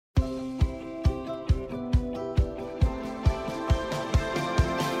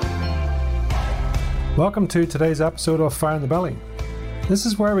Welcome to today's episode of Fire in the Belly. This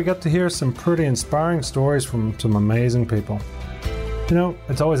is where we get to hear some pretty inspiring stories from some amazing people. You know,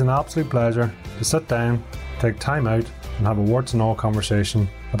 it's always an absolute pleasure to sit down, take time out and have a warts and all conversation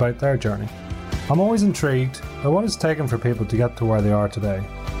about their journey. I'm always intrigued by what it's taken for people to get to where they are today,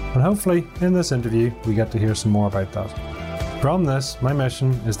 and hopefully in this interview we get to hear some more about that. From this, my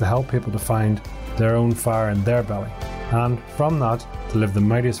mission is to help people to find their own fire in their belly, and from that to live the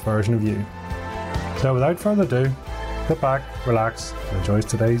mightiest version of you. So without further ado, sit back, relax, and enjoy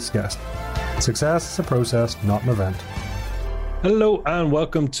today's guest. Success is a process, not an event. Hello and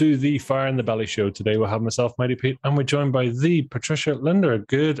welcome to the Fire in the Belly show. Today we'll have myself, Mighty Pete, and we're joined by the Patricia Linder.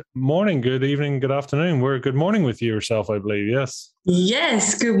 Good morning, good evening, good afternoon. We're good morning with you yourself, I believe, yes?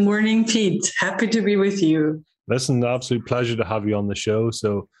 Yes, good morning, Pete. Happy to be with you. Listen, absolute pleasure to have you on the show.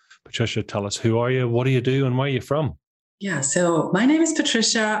 So Patricia, tell us, who are you, what do you do, and where are you from? Yeah, so my name is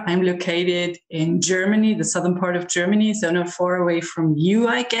Patricia. I'm located in Germany, the southern part of Germany, so not far away from you,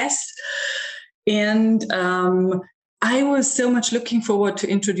 I guess. And I was so much looking forward to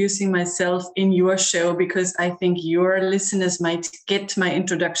introducing myself in your show because I think your listeners might get my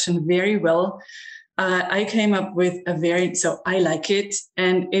introduction very well. I came up with I like it.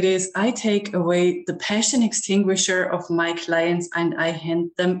 And it is, I take away the passion extinguisher of my clients and I hand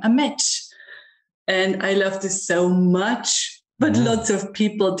them a match. And I love this so much, but lots of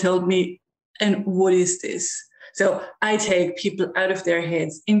people told me, and what is this? So I take people out of their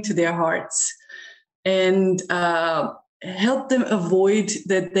heads into their hearts and help them avoid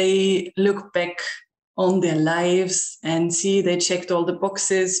that they look back on their lives and see they checked all the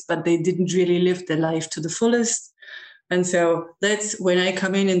boxes, but they didn't really live their life to the fullest. And so that's when I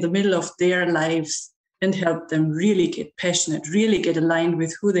come in the middle of their lives and help them really get passionate, really get aligned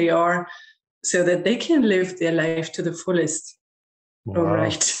with who they are, so that they can live their life to the fullest. Wow. All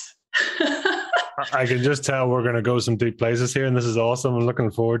right. I can just tell we're going to go some deep places here, and this is awesome. I'm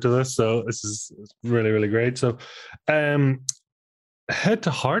looking forward to this. So this is really, really great. So head to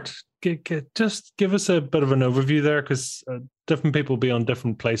heart, just give us a bit of an overview there, because different people be on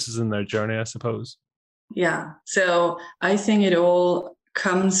different places in their journey, I suppose. Yeah. So I think it all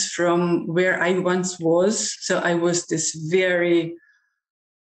comes from where I once was. So I was this very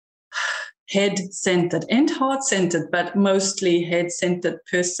head-centered and heart-centered, but mostly head-centered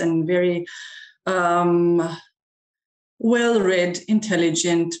person, very well-read,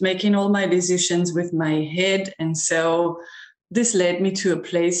 intelligent, making all my decisions with my head. And so this led me to a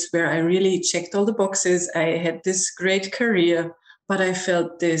place where I really checked all the boxes. I had this great career, but I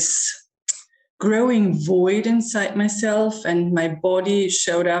felt this growing void inside myself and my body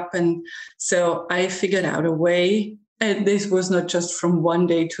showed up. And so I figured out a way, and this was not just from one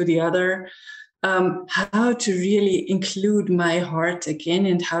day to the other, how to really include my heart again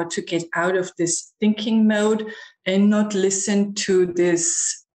and how to get out of this thinking mode and not listen to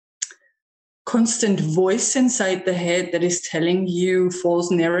this constant voice inside the head that is telling you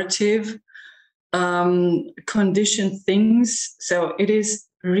false narrative, conditioned things. So it is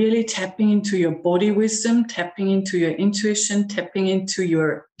really tapping into your body wisdom, tapping into your intuition, tapping into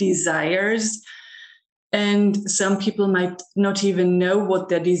your desires. And some people might not even know what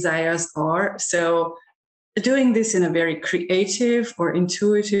their desires are. So doing this in a very creative or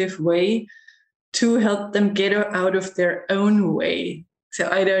intuitive way to help them get out of their own way. So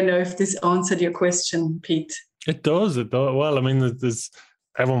I don't know if this answered your question, Pete. It does. Well, I mean,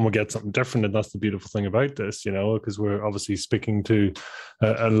 everyone will get something different, and that's the beautiful thing about this, you know, because we're obviously speaking to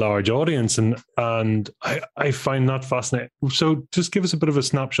a large audience, and I find that fascinating. So just give us a bit of a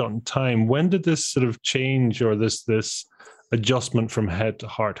snapshot in time. When did this sort of change or this adjustment from head to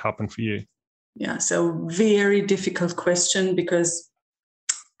heart happen for you? Yeah, so very difficult question, because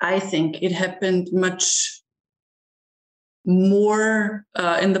I think it happened much more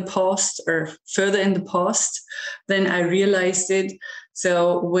in the past or further in the past than I realized it.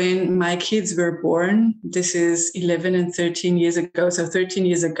 So when my kids were born, this is 11 and 13 years ago. So 13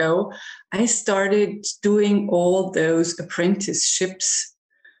 years ago, I started doing all those apprenticeships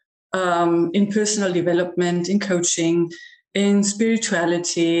in personal development, in coaching, in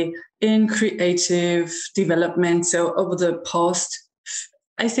spirituality, in creative development. So over the past,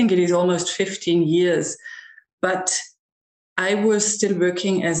 I think it is almost 15 years, but I was still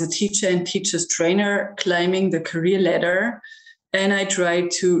working as a teacher and teacher's trainer, climbing the career ladder. And I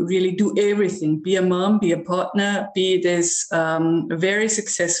tried to really do everything, be a mom, be a partner, be this very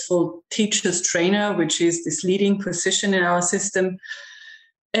successful teacher's trainer, which is this leading position in our system.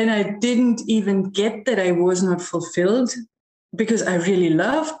 And I didn't even get that I was not fulfilled, because I really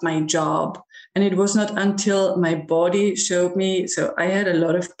loved my job. And it was not until my body showed me. So I had a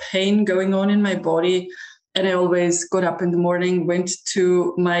lot of pain going on in my body. And I always got up in the morning, went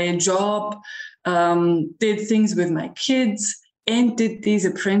to my job, did things with my kids, and did these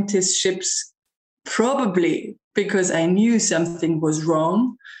apprenticeships, probably because I knew something was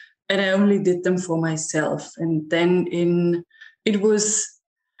wrong. And I only did them for myself. And then it was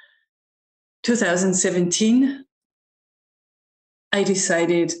 2017, I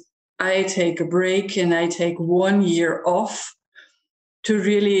decided I take a break and I take 1 year off to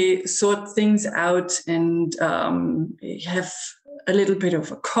really sort things out and have a little bit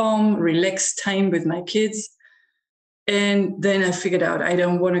of a calm, relaxed time with my kids. And then I figured out I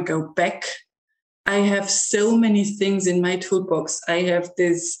don't want to go back. I have so many things in my toolbox. I have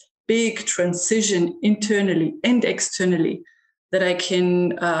this big transition internally and externally that I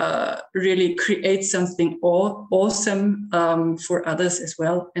can really create something awesome for others as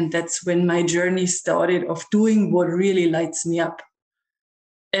well. And that's when my journey started of doing what really lights me up.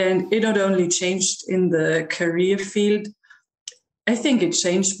 And it not only changed in the career field, I think it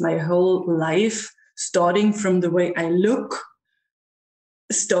changed my whole life, starting from the way I look,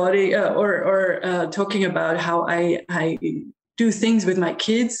 starting talking about how I do things with my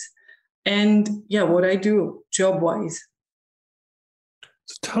kids, and what I do job-wise.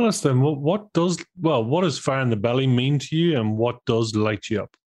 So tell us then, what does fire in the belly mean to you, and what does light you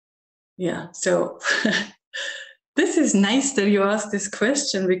up? Yeah, so this is nice that you asked this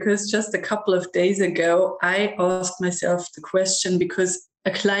question, because just a couple of days ago, I asked myself the question because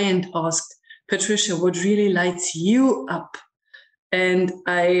a client asked, Patricia, what really lights you up? And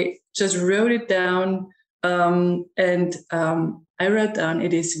I just wrote it down. I wrote down,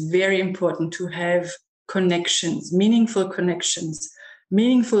 it is very important to have connections, meaningful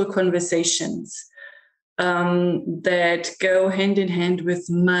conversations that go hand in hand with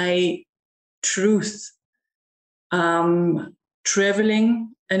my truth.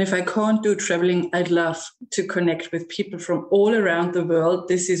 Traveling, and if I can't do traveling, I'd love to connect with people from all around the world.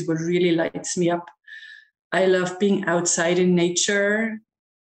 This is what really lights me up. I love being outside in nature.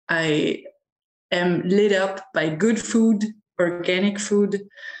 I am lit up by good food, organic food.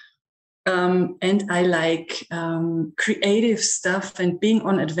 And I like creative stuff and being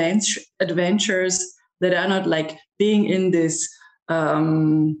on adventures that are not like being in this,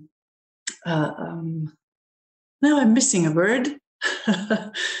 now I'm missing a word,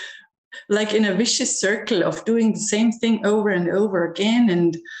 like in a vicious circle of doing the same thing over and over again,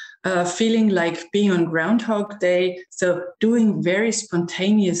 and feeling like being on Groundhog Day. So doing very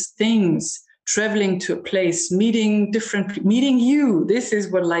spontaneous things, traveling to a place, meeting you. This is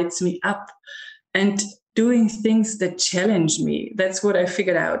what lights me up. And doing things that challenge me. That's what I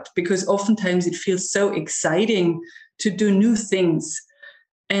figured out, because oftentimes it feels so exciting to do new things.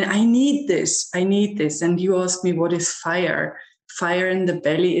 And I need this. And you ask me, what is fire? Fire in the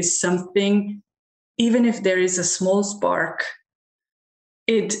belly is something, even if there is a small spark,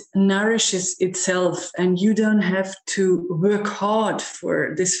 it nourishes itself, and you don't have to work hard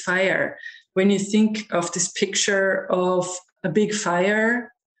for this fire. When you think of this picture of a big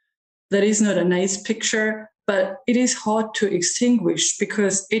fire, that is not a nice picture, but it is hard to extinguish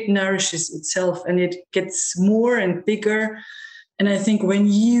because it nourishes itself and it gets more and bigger. And I think when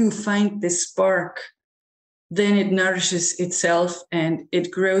you find this spark, then it nourishes itself and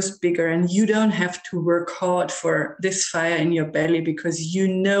it grows bigger, and you don't have to work hard for this fire in your belly, because you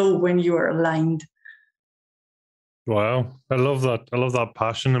know when you are aligned. Wow, I love that. I love that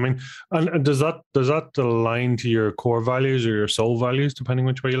passion. I mean, and does that align to your core values or your soul values, depending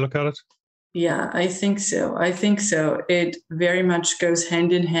which way you look at it? Yeah, I think so. It very much goes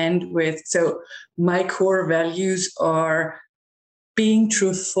hand in hand with, so my core values are being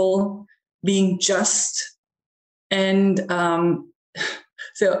truthful, being just, and and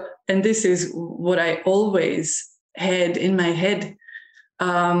this is what I always had in my head.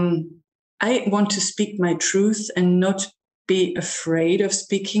 I want to speak my truth and not be afraid of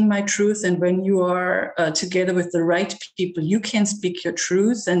speaking my truth. And when you are together with the right people, you can speak your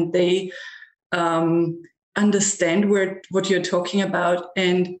truth, and they understand what you're talking about.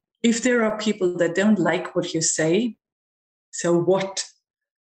 And if there are people that don't like what you say, so what?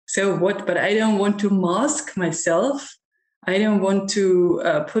 But I don't want to mask myself. I don't want to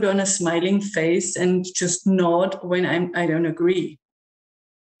put on a smiling face and just nod when I don't agree.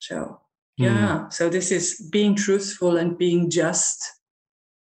 So, yeah. So this is being truthful and being just.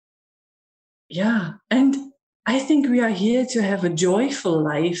 Yeah. And I think we are here to have a joyful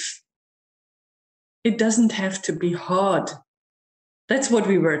life. It doesn't have to be hard. That's what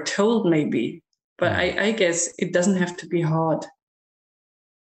we were told, maybe. But I guess it doesn't have to be hard.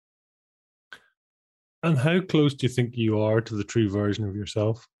 And how close do you think you are to the true version of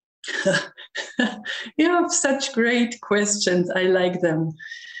yourself? You have such great questions. I like them.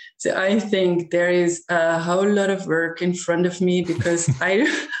 So I think there is a whole lot of work in front of me because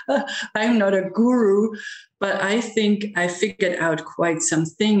I'm not a guru, but I think I figured out quite some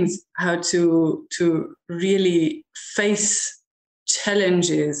things, how to really face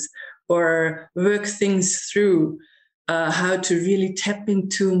challenges or work things through, how to really tap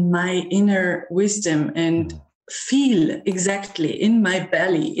into my inner wisdom and feel exactly in my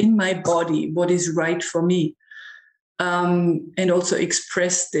belly, in my body, what is right for me. And also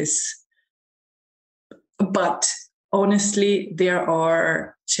express this. But honestly, there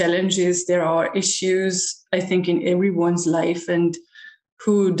are challenges, there are issues, I think, in everyone's life. And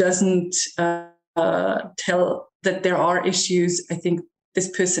who doesn't tell that there are issues, I think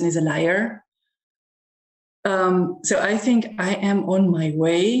this person is a liar. So I think I am on my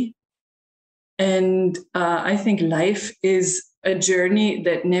way. And I think life is a journey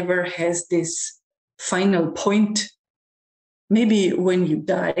that never has this final point. Maybe when you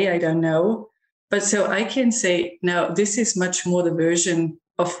die, I don't know. But so I can say now this is much more the version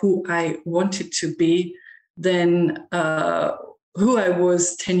of who I wanted to be than who I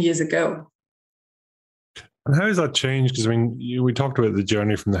was 10 years ago. And how has that changed? Because I mean, we talked about the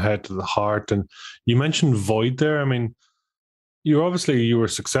journey from the head to the heart, and you mentioned void there. I mean, you were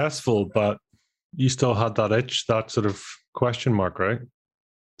successful, but you still had that itch, that sort of question mark, right?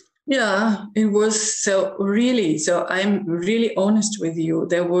 Yeah, it was so really. So I'm really honest with you.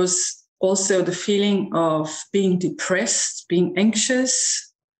 There was also the feeling of being depressed, being anxious.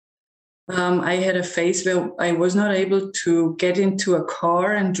 I had a phase where I was not able to get into a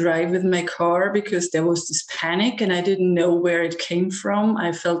car and drive with my car because there was this panic and I didn't know where it came from.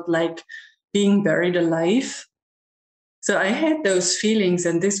 I felt like being buried alive. So I had those feelings,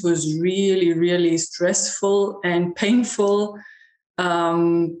 and this was really, really stressful and painful.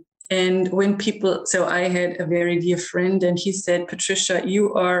 And when so I had a very dear friend, and he said, Patricia,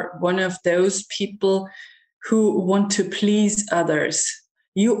 you are one of those people who want to please others.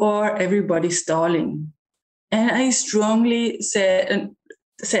 You are everybody's darling. And I strongly said,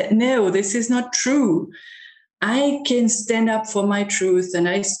 no, this is not true. I can stand up for my truth and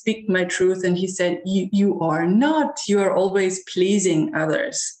I speak my truth. And he said, you are not. You are always pleasing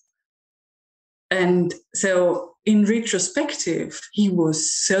others. And so in retrospective, he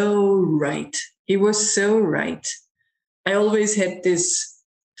was so right. He was so right. I always had this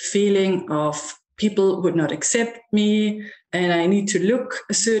feeling of people would not accept me and I need to look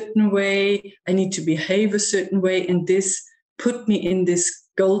a certain way. I need to behave a certain way. And this put me in this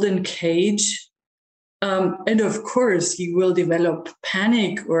golden cage. And of course, you will develop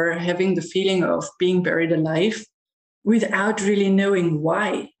panic or having the feeling of being buried alive without really knowing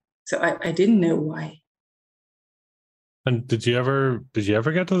why. So I didn't know why. And did you ever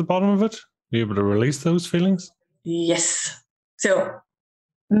get to the bottom of it? Were you able to release those feelings? Yes. So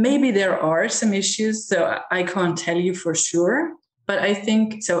maybe there are some issues, so I can't tell you for sure. But I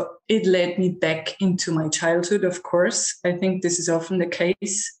think so. It led me back into my childhood, of course. I think this is often the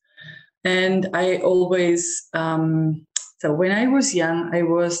case. And I always, so when I was young, I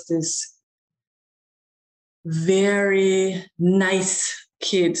was this very nice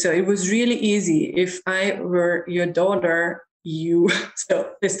kid. So it was really easy. If I were your daughter, so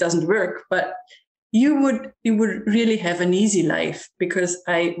this doesn't work, but you would really have an easy life because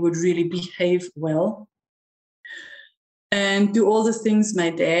I would really behave well and do all the things my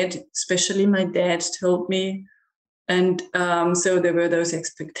dad, especially my dad, told me. And so there were those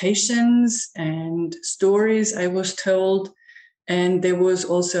expectations and stories I was told. And there was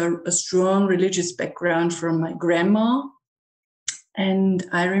also a strong religious background from my grandma. And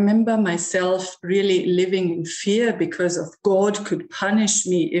I remember myself really living in fear because of God could punish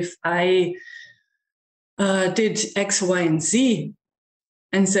me if I did X, Y, and Z.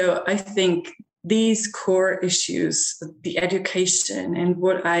 And so I think these core issues, the education and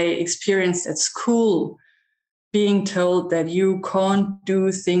what I experienced at school, being told that you can't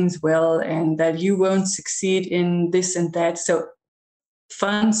do things well and that you won't succeed in this and that. So,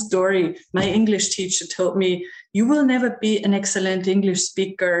 fun story. My English teacher told me, you will never be an excellent English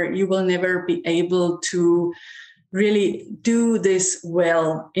speaker. You will never be able to really do this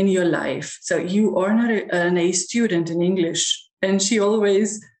well in your life. So you are not an A student in English. And she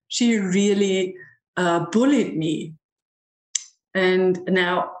really bullied me. And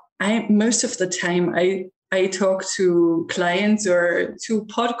now most of the time I talk to clients or to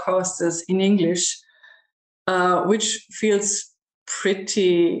podcasters in English, which feels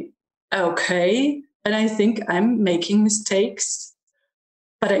pretty okay. And I think I'm making mistakes.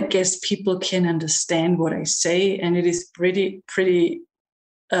 but I guess people can understand what I say, and it is pretty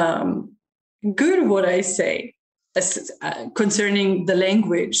good what I say concerning the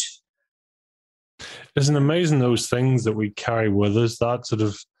language. Isn't it amazing those things that we carry with us, that sort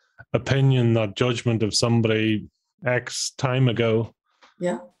of opinion, that judgment of somebody X time ago?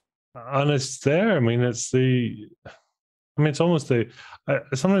 Yeah. And it's there. I mean, it's almost I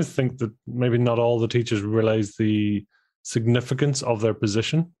sometimes think that maybe not all the teachers realize the significance of their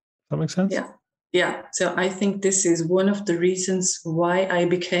position. Does that make sense? Yeah. Yeah. So I think this is one of the reasons why I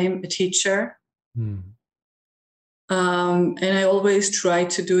became a teacher. And I always try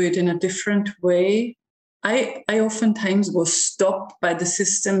to do it in a different way. I oftentimes was stopped by the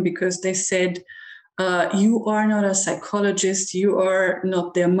system because they said, you are not a psychologist, you are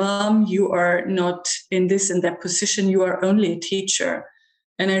not their mom, you are not in this and that position, you are only a teacher.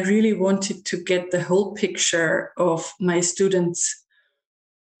 And I really wanted to get the whole picture of my students.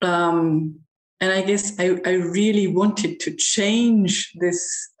 And I guess I really wanted to change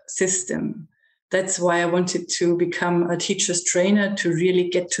this system. That's why I wanted to become a teacher's trainer, to really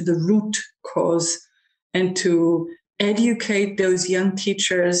get to the root cause and to educate those young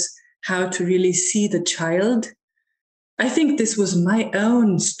teachers how to really see the child. I think this was my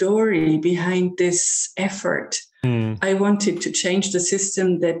own story behind this effort. I wanted to change the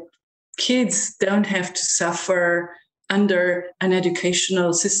system that kids don't have to suffer under an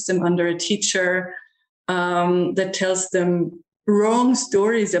educational system, under a teacher that tells them wrong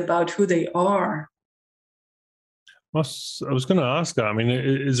stories about who they are. I was going to ask that. I mean,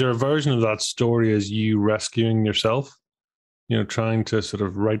 is there a version of that story as you rescuing yourself? Trying to sort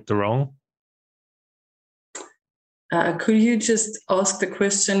of right the wrong? Could you just ask the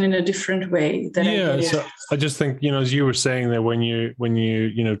question in a different way? So I just think, as you were saying that when you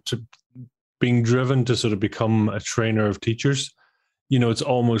being driven to sort of become a trainer of teachers, it's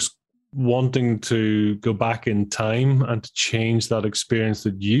almost wanting to go back in time and to change that experience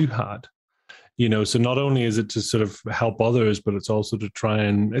that you had. So not only is it to sort of help others, but it's also to try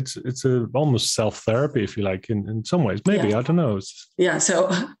and it's a almost self-therapy, if you like, in some ways, maybe. Yeah. I don't know. Yeah.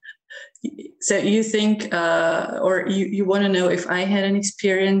 So you think, or you want to know if I had an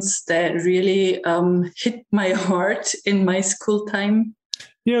experience that really hit my heart in my school time?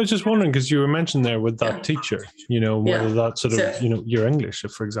 Yeah, I was just wondering, because you were mentioned there with that teacher, whether that sort of, your English,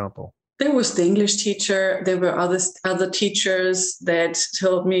 for example. There was the English teacher. There were other teachers that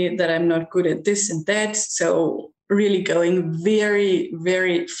told me that I'm not good at this and that. So really going very,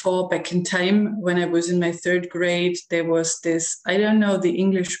 very far back in time, when I was in my 3rd grade, there was this, I don't know the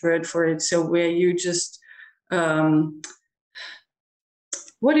English word for it. So where you just,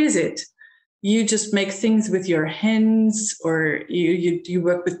 what is it? You just make things with your hands, or you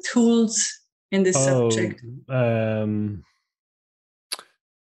work with tools in this subject.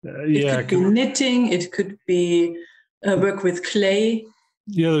 It could be knitting. It could be work with clay.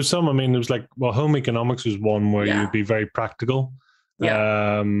 Yeah, there's some. I mean, there was home economics was one where you'd be very practical.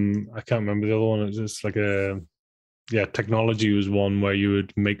 Yeah. I can't remember the other one. It was just technology was one where you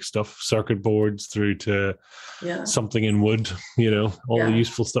would make stuff, circuit boards through to something in wood, all the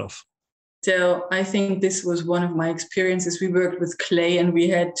useful stuff. So I think this was one of my experiences. We worked with clay and we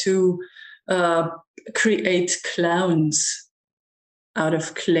had to create clowns out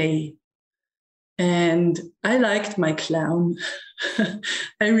of clay. And I liked my clown.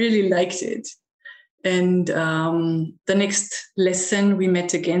 I really liked it. And the next lesson we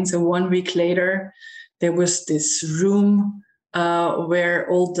met again. So 1 week later, there was this room where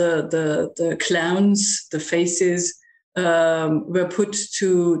all the clowns, the faces, were put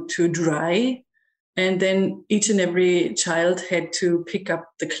to dry. And then each and every child had to pick up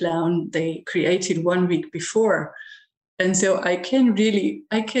the clown they created 1 week before. And so I can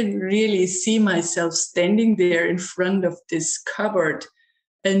really see myself standing there in front of this cupboard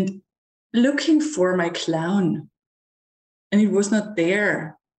and looking for my clown. And it was not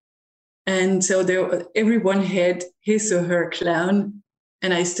there. And so everyone had his or her clown.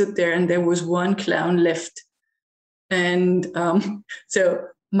 And I stood there and there was one clown left. And so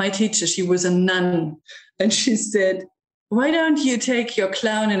my teacher, she was a nun, and she said, "Why don't you take your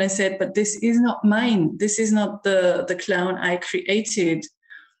clown?" And I said, "But this is not mine. This is not the clown I created."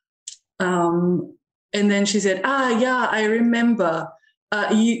 And then she said, yeah, I remember.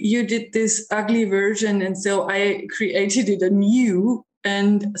 You did this ugly version, and so I created it anew,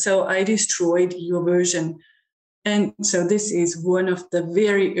 and so I destroyed your version. And so this is one of the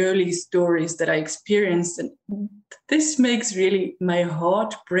very early stories that I experienced. And this makes really my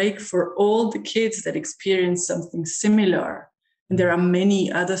heart break for all the kids that experience something similar. And there are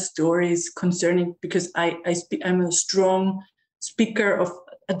many other stories concerning, because I'm a strong speaker of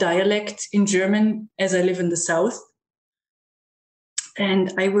a dialect in German as I live in the south.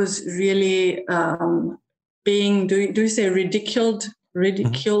 And I was really being, do you say ridiculed?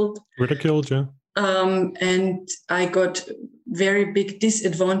 Ridiculed. Mm-hmm. Ridiculed, yeah. And I got very big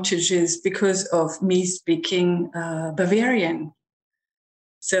disadvantages because of me speaking Bavarian.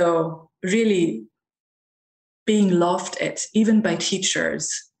 So really being laughed at, even by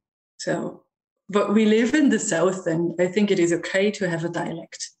teachers. So, but we live in the South, and I think it is okay to have a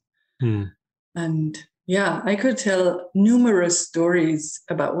dialect. And yeah, I could tell numerous stories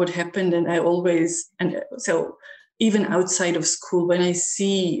about what happened. And so even outside of school, when I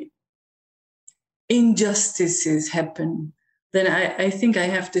see injustices happen, then I think I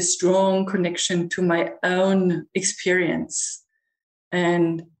have this strong connection to my own experience.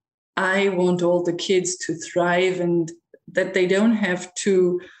 And I want all the kids to thrive, and that they don't have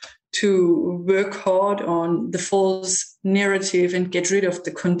to work hard on the false narrative and get rid of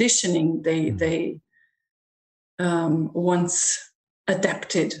the conditioning they once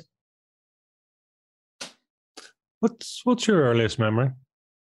adapted. What's your earliest memory?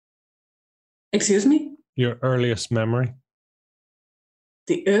 Excuse me? Your earliest memory?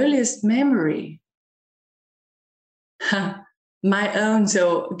 The earliest memory? My own.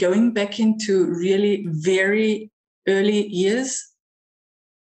 So going back into really very early years.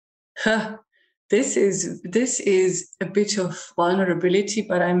 This is a bit of vulnerability,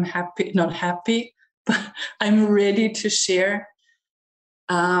 but I'm not happy, but I'm ready to share.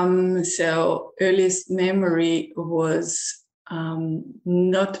 So earliest memory was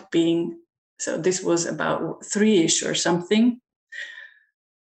not being, so this was about 3-ish or something.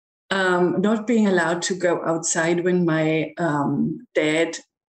 Not being allowed to go outside when my dad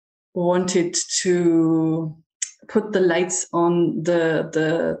wanted to put the lights on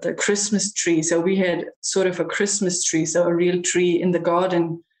the Christmas tree. So we had sort of a Christmas tree, so a real tree in the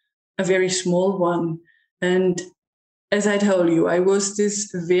garden, a very small one. And as I told you, I was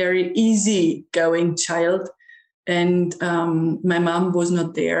this very easygoing child, and my mom was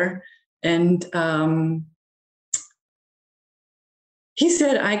not there. And he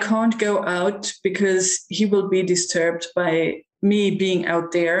said, I can't go out because he will be disturbed by me being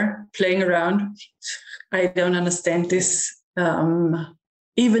out there playing around. I don't understand this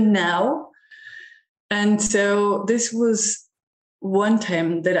even now. And so this was one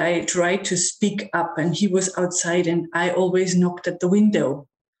time that I tried to speak up, and he was outside, and I always knocked at the window.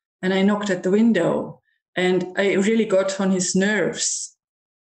 And I knocked at the window, and I really got on his nerves.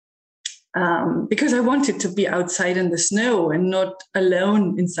 Because I wanted to be outside in the snow and not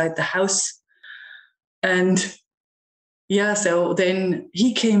alone inside the house. And yeah, so then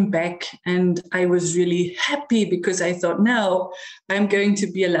he came back, and I was really happy because I thought, now I'm going to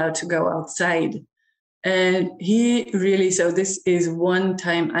be allowed to go outside. And he really, so this is one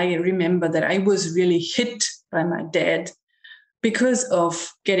time I remember that I was really hit by my dad because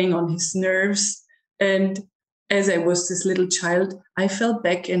of getting on his nerves. And as I was this little child, I fell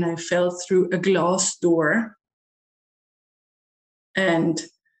back and I fell through a glass door. And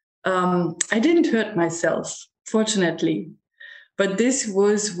I didn't hurt myself, fortunately. But this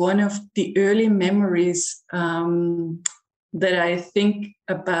was one of the early memories that I think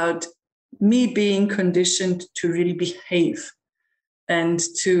about me being conditioned to really behave and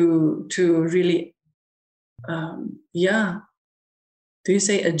to really, do you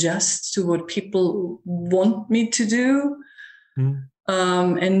say adjust to what people want me to do?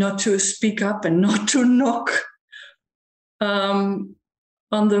 And not to speak up and not to knock on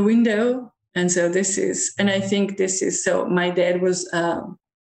the window. And so I think this is, so my dad was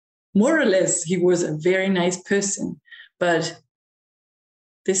more or less, he was a very nice person, but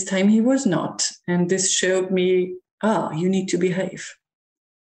this time he was not. And this showed me, you need to behave.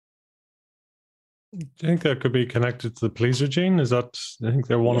 Do you think that could be connected to the pleaser gene? I think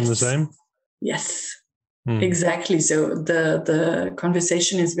they're one and the same? Yes, exactly. So the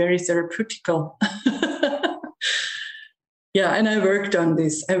conversation is very therapeutical. Yeah, and I worked on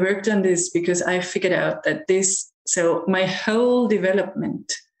this. Because I figured out that so my whole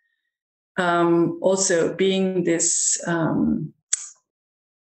development, also being this,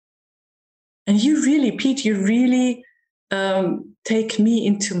 and you really, Pete, take me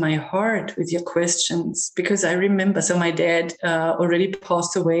into my heart with your questions, because I remember, so my dad already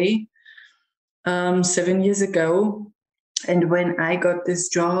passed away 7 years ago. And when I got this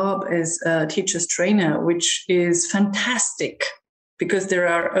job as a teacher's trainer, which is fantastic because there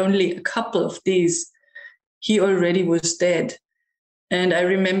are only a couple of these, he already was dead. And I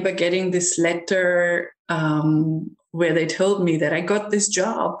remember getting this letter where they told me that I got this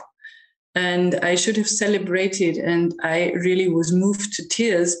job. And I should have celebrated. And I really was moved to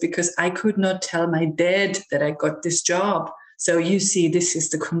tears because I could not tell my dad that I got this job. So you see, this is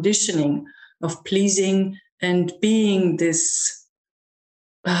the conditioning of pleasing and being this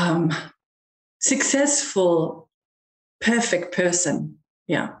successful, perfect person.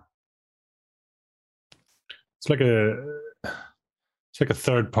 Yeah. It's like a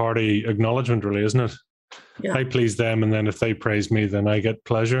third party acknowledgement, really, isn't it? Yeah. I please them, and then if they praise me, then I get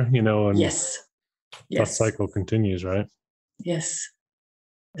pleasure, and yes. that cycle continues, right? Yes,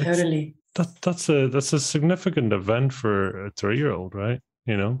 totally. That's a significant event for a 3-year-old, right?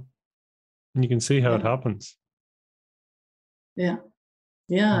 And you can see how it happens. Yeah.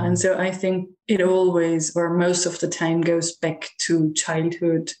 And so I think it always, or most of the time, goes back to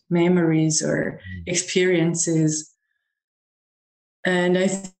childhood memories or experiences. And I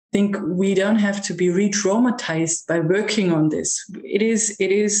think we don't have to be re-traumatized by working on this.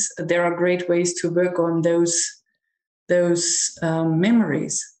 There are great ways to work on those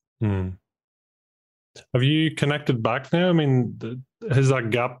memories. Have you connected back now? I mean, has that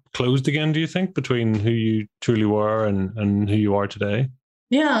gap closed again, do you think, between who you truly were and who you are today?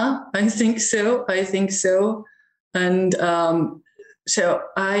 Yeah, I think so. And so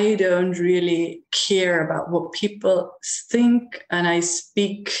I don't really care about what people think, and I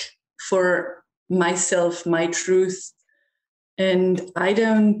speak for myself, my truth, and I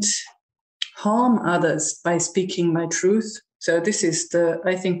don't harm others by speaking my truth. So I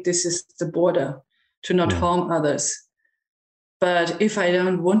think this is the border, to not harm others. But if I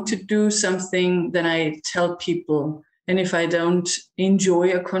don't want to do something, then I tell people. And if I don't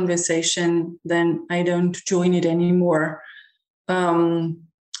enjoy a conversation, then I don't join it anymore.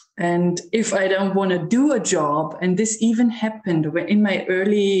 And if I don't want to do a job, and this even happened in my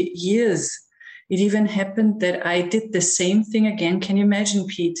early years, it even happened that I did the same thing again. Can you imagine,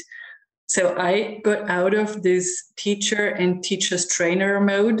 Pete? So I got out of this teacher and teacher's trainer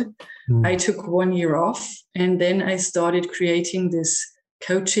mode. I took 1 year off, and then I started creating this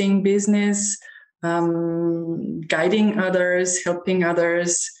coaching business, guiding others, helping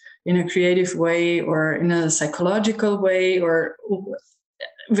others in a creative way or in a psychological way or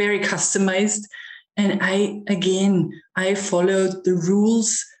very customized. And I followed the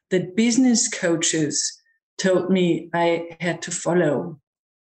rules that business coaches told me I had to follow.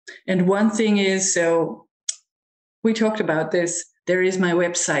 And one thing is, so we talked about this, there is my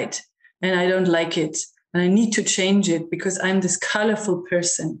website and I don't like it. And I need to change it because I'm this colorful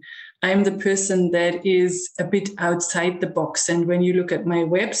person. I'm the person that is a bit outside the box. And when you look at my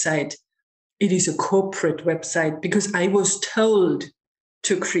website, it is a corporate website because I was told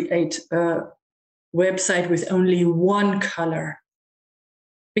to create a website with only one color.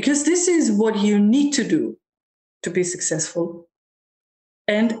 Because this is what you need to do to be successful.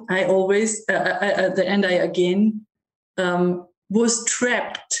 And I always, at the end, I again was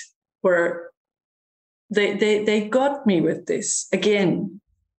trapped, or they got me with this again.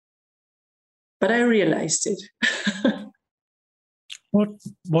 But I realized it.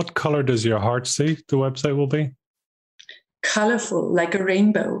 What color does your heart see the website will be? Colorful, like a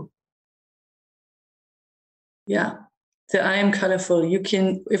rainbow. Yeah. So I am colorful. You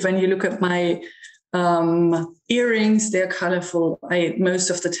can, when you look at my earrings, they're colorful. I most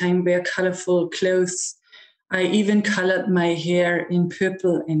of the time wear colorful clothes. I even colored my hair in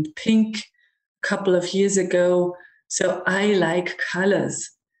purple and pink a couple of years ago. So I like colors.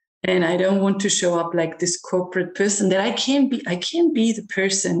 And I don't want to show up like this corporate person that I can be. I can be the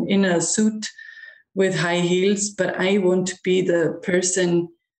person in a suit with high heels, but I want to be the person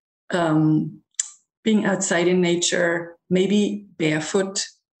being outside in nature, maybe barefoot,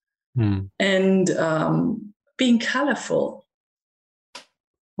 and being colorful.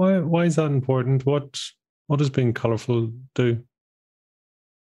 Why is that important? What does being colorful do?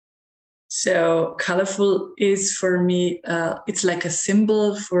 So colorful is for me, it's like a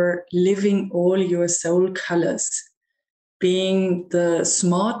symbol for living all your soul colors, being the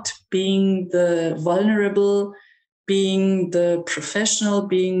smart, being the vulnerable, being the professional,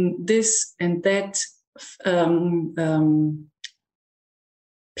 being this and that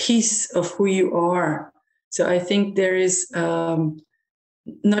piece of who you are. So I think there is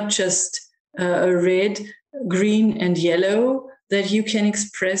not just a red, green, and yellow that you can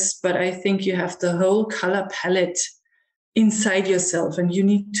express, but I think you have the whole color palette inside yourself and you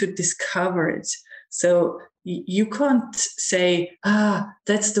need to discover it. So you can't say,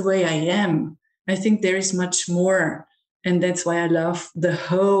 that's the way I am. I think there is much more. And that's why I love the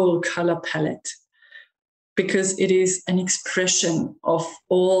whole color palette, because it is an expression of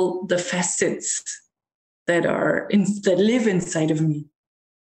all the facets that live inside of me.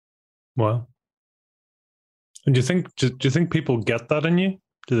 Wow. And do you think people get that in you?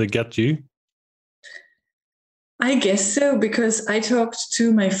 Do they get you? I guess so, because I talked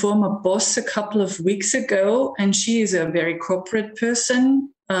to my former boss a couple of weeks ago, and she is a very corporate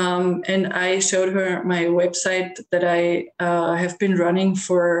person. And I showed her my website that I have been running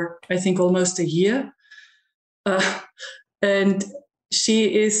for, I think, almost a year. And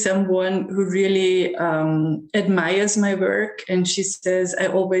she is someone who really admires my work. And she says, I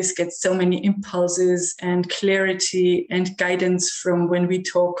always get so many impulses and clarity and guidance from when we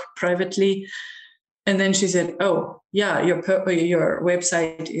talk privately. And then she said, oh, yeah, your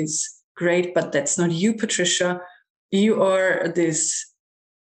website is great, but that's not you, Patricia. You are this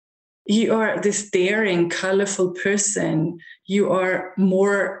daring, colorful person. You are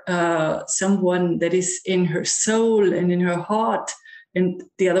more someone that is in her soul and in her heart. And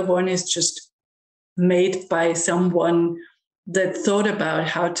the other one is just made by someone that thought about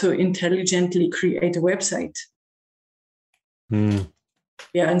how to intelligently create a website.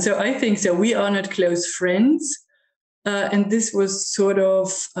 Yeah, and so I think so. We are not close friends. And this was sort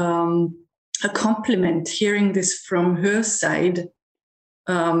of a compliment, hearing this from her side.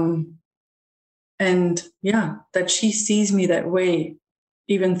 And yeah, that she sees me that way,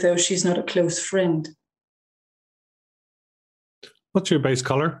 even though she's not a close friend. What's your base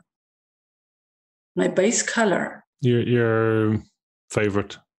color? My base color. Your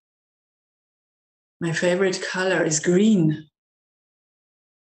favorite? My favorite color is green.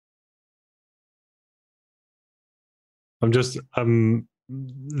 The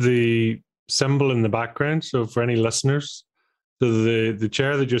symbol in the background. So for any listeners, the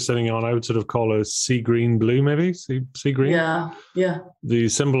chair that you're sitting on, I would sort of call a sea green blue, maybe sea green. Yeah. The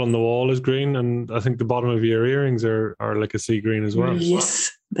symbol on the wall is green, and I think the bottom of your earrings are like a sea green as well.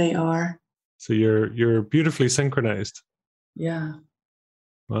 Yes, they are. So you're beautifully synchronized. Yeah.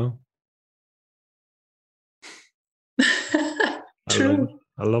 Well. True.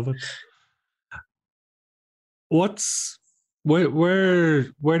 I love it.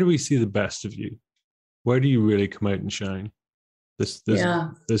 Where do we see the best of you? Where do you really come out and shine?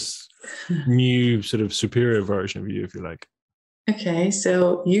 This new sort of superior version of you, if you like. Okay,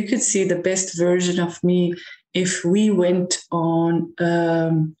 so you could see the best version of me if we went on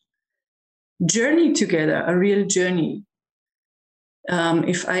journey together, a real journey.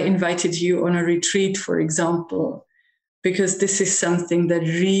 If I invited you on a retreat, for example, because this is something that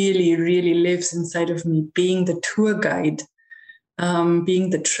really, really lives inside of me, being the tour guide, being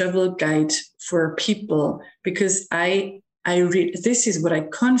the travel guide for people, because this is what I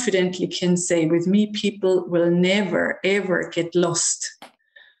confidently can say. With me, people will never, ever get lost.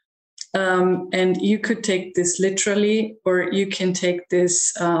 And you could take this literally, or you can take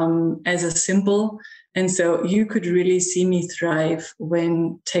this as a symbol. And so you could really see me thrive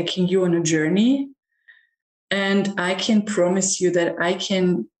when taking you on a journey. And I can promise you that I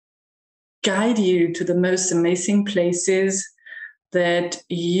can guide you to the most amazing places, that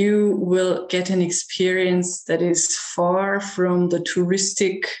you will get an experience that is far from the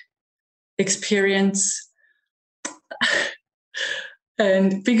touristic experience.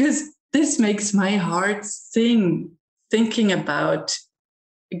 And because this makes my heart sing, thinking about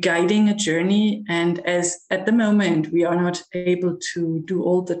guiding a journey. And as at the moment, we are not able to do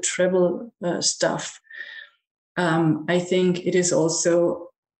all the travel stuff. I think it is also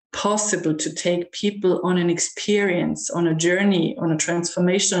possible to take people on an experience, on a journey, on a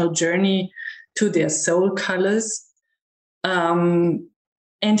transformational journey to their soul colors, and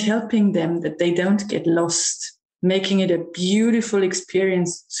helping them that they don't get lost, making it a beautiful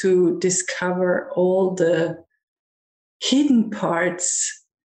experience to discover all the hidden parts,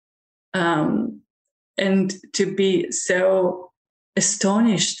 and to be so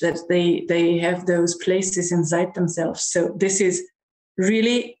astonished that they have those places inside themselves. So this is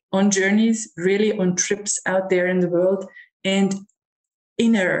really on journeys, really on trips out there in the world, and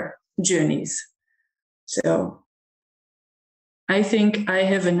inner journeys. So I think I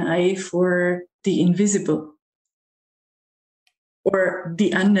have an eye for the invisible or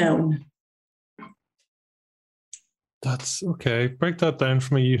the unknown. That's okay. Break that down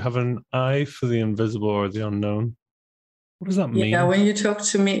for me. You have an eye for the invisible or the unknown. What does that mean? Yeah, when you talk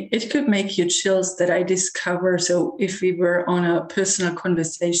to me, it could make you chills that I discover. So if we were on a personal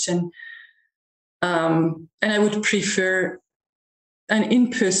conversation, and I would prefer an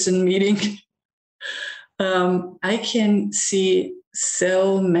in-person meeting, I can see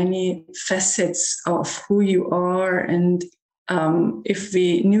so many facets of who you are. And if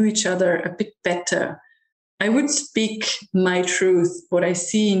we knew each other a bit better, I would speak my truth, what I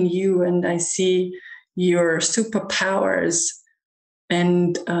see in you, and I see your superpowers.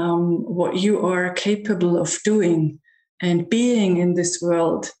 and what you are capable of doing and being in this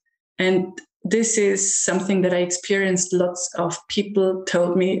world. And this is something that I experienced. Lots of people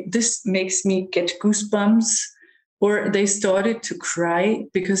told me, this makes me get goosebumps, or they started to cry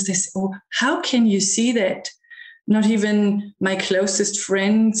because they said, oh, how can you see that? Not even my closest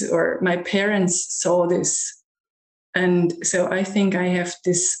friends or my parents saw this. And so I think I have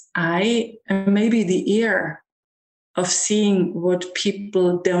this eye and maybe the ear of seeing what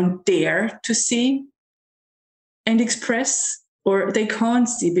people don't dare to see and express, or they can't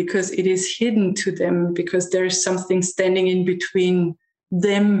see because it is hidden to them, because there is something standing in between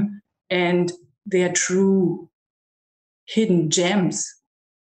them and their true hidden gems,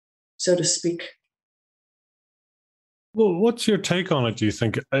 so to speak. Well, what's your take on it? Do you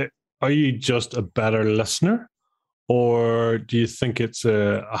think, are you just a better listener, or do you think it's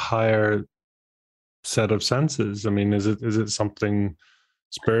a higher set of senses? I mean, is it something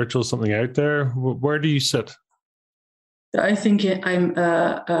spiritual, something out there? Where do you sit? I think I'm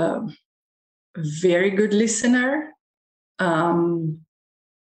a very good listener. And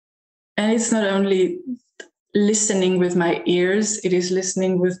it's not only listening with my ears, it is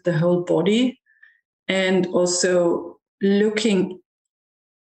listening with the whole body, and also looking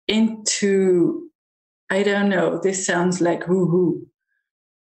into, I don't know, this sounds like woo-hoo,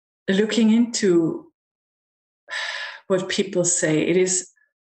 looking into what people say. It is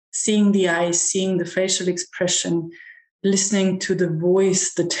seeing the eyes, seeing the facial expression, listening to the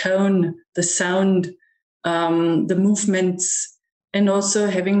voice, the tone, the sound, the movements, and also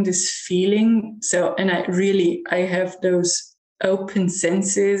having this feeling. So, and I have those open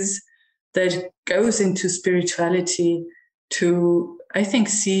senses that goes into spirituality to, I think,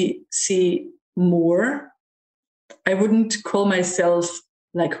 see more. I wouldn't call myself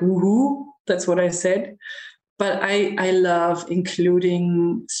like woo-hoo, that's what I said, but I love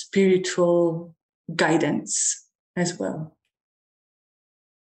including spiritual guidance as well.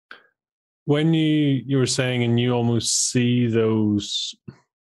 When you were saying, and you almost see those,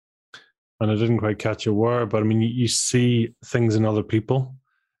 and I didn't quite catch your word, but I mean, you see things in other people.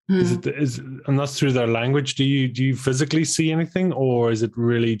 And that's through their language. Do you physically see anything, or is it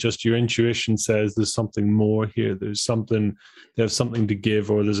really just your intuition says there's something more here? There's something, they have something to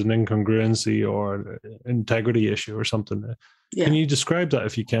give, or there's an incongruency or an integrity issue or something. Yeah. Can you describe that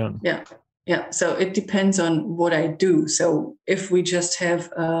if you can? Yeah. So it depends on what I do. So if we just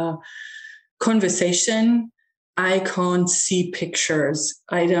have a conversation, I can't see pictures.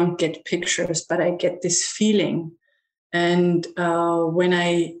 I don't get pictures, but I get this feeling. And when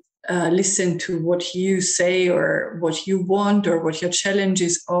I listen to what you say or what you want or what your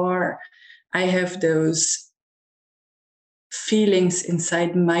challenges are, I have those feelings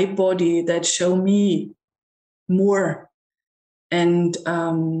inside my body that show me more, and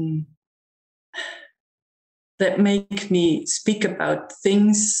that make me speak about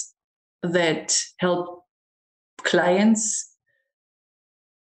things that help clients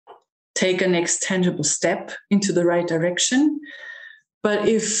take a next tangible step into the right direction. But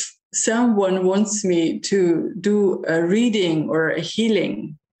if someone wants me to do a reading or a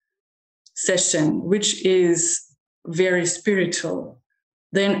healing session, which is very spiritual,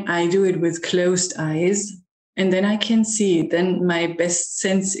 then I do it with closed eyes, and then I can see. Then my best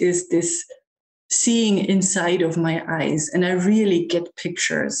sense is this seeing inside of my eyes, and I really get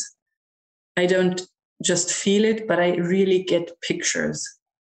pictures. I don't just feel it, but I really get pictures.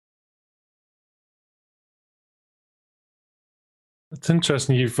 It's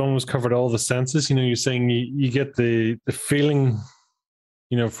interesting. You've almost covered all the senses. You're saying you get the feeling,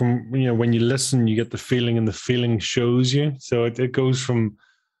 from, when you listen, you get the feeling, and the feeling shows you. So it goes from,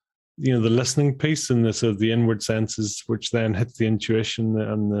 the listening piece and the sort of the inward senses, which then hits the intuition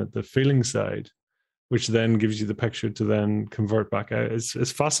and the feeling side, which then gives you the picture to then convert back out.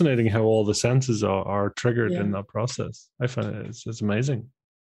 It's fascinating how all the senses are triggered in that process. I find it's amazing.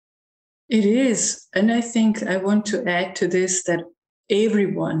 It is. And I think I want to add to this that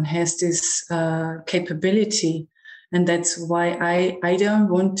everyone has this capability. And that's why I don't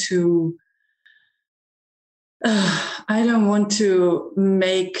want to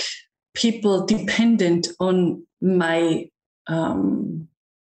make people dependent on my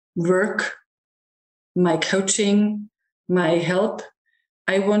work, my coaching, my help.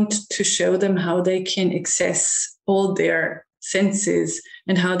 I want to show them how they can access all their senses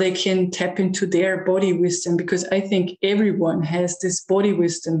and how they can tap into their body wisdom, because I think everyone has this body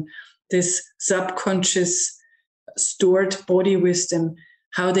wisdom, this subconscious stored body wisdom,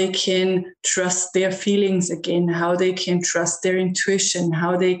 how they can trust their feelings again, how they can trust their intuition,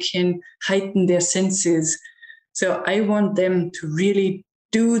 how they can heighten their senses. So I want them to really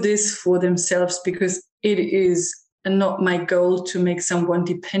do this for themselves, because it is not my goal to make someone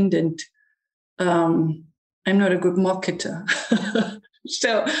dependent. I'm not a good marketer.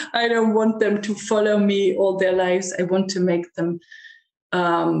 So I don't want them to follow me all their lives. I want to make them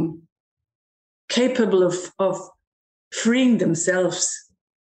capable of freeing themselves.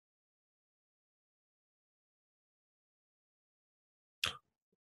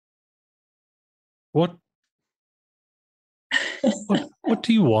 What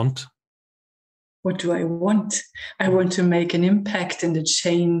do you want? What do I want? I want to make an impact and a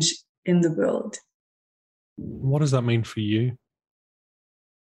change in the world. What does that mean for you?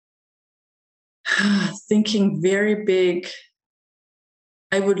 Thinking very big,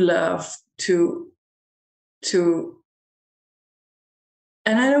 I would love to,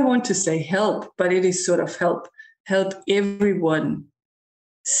 and I don't want to say help, but it is sort of help everyone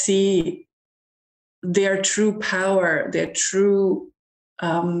see their true power, their true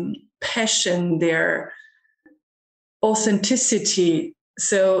passion, their authenticity,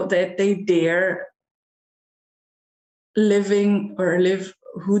 so that they dare live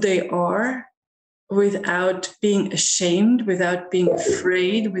who they are without being ashamed, without being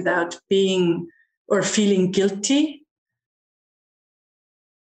afraid, without being or feeling guilty.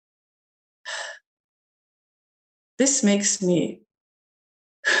 This makes me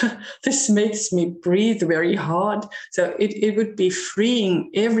breathe very hard. So it would be freeing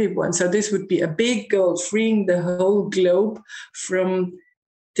everyone. So this would be a big goal, freeing the whole globe from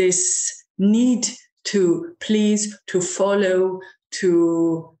this need to please, to follow,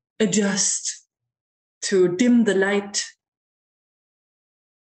 to adjust, to dim the light.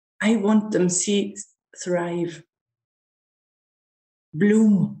 I want them to thrive,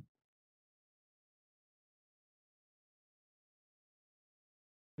 bloom.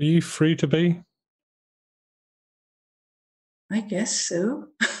 Are you free to be? I guess so.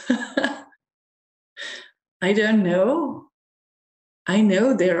 I don't know. I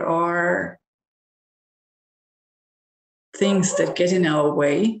know there are things that get in our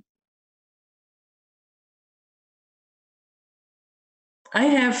way. I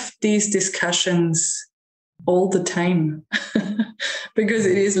have these discussions all the time because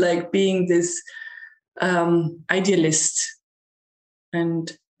it is like being this idealist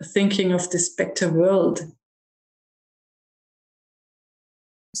and thinking of this better world.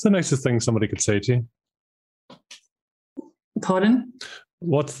 What's the nicest thing somebody could say to you? Pardon?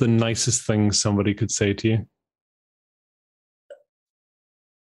 What's the nicest thing somebody could say to you?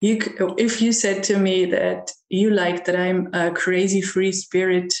 If you said to me that you like that I'm a crazy free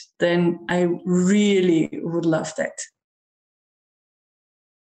spirit, then I really would love that.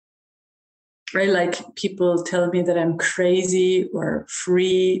 I like people tell me that I'm crazy or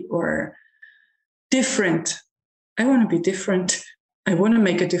free or different. I want to be different. I want to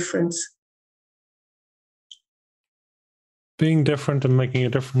make a difference. Being different and making a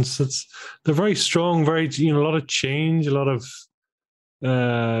difference. They're very strong, very, a lot of change, a lot of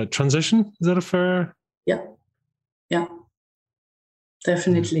transition. Is that a fair? Yeah,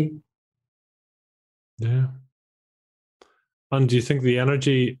 definitely. Yeah. And do you think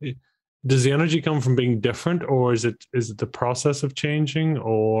does the energy come from being different, or is it the process of changing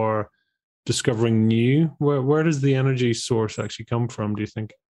or discovering new? Where does the energy source actually come from, do you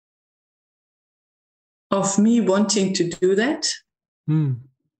think? Of me wanting to do that?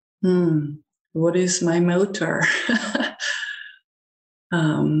 What is my motor?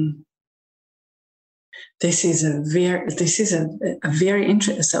 This is a very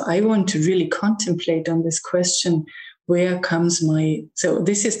interesting. So I want to really contemplate on this question. Where comes so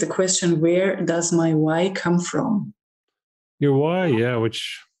this is the question, where does my why come from? Your why, yeah,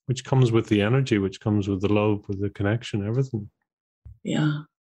 which comes with the energy, which comes with the love, with the connection, everything. Yeah.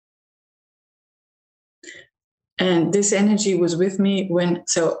 And this energy was with me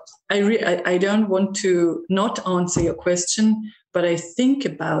so I don't want to not answer your question, but I think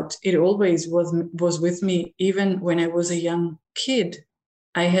about it always was with me, even when I was a young kid.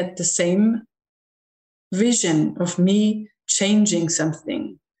 I had the same vision of me changing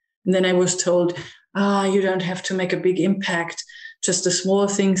something. And then I was told, you don't have to make a big impact, just the small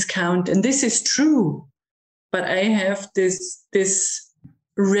things count. And this is true. But I have this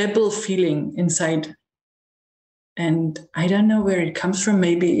rebel feeling inside. And I don't know where it comes from.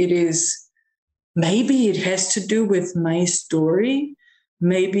 Maybe it has to do with my story.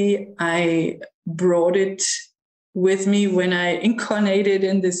 Maybe I brought it with me when I incarnated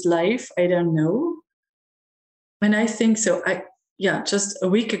in this life. I don't know. And I think so. Just a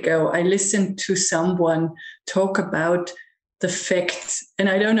week ago, I listened to someone talk about the fact, and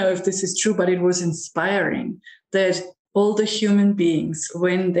I don't know if this is true, but it was inspiring that all the human beings,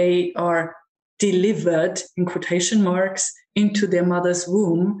 when they are delivered, in quotation marks, into their mother's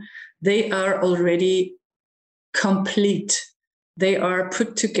womb, they are already complete. They are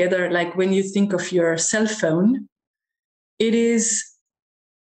put together, like when you think of your cell phone, it is,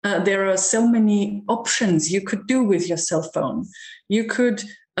 there are so many options you could do with your cell phone. You could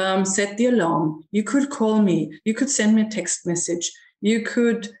set the alarm, you could call me, you could send me a text message, you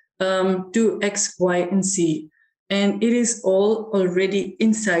could do X, Y, and Z. And it is all already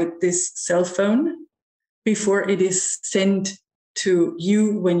inside this cell phone before it is sent to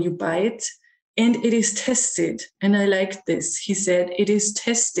you when you buy it. And it is tested. And I like this. He said it is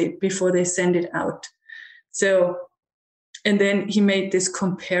tested before they send it out. So, and then he made this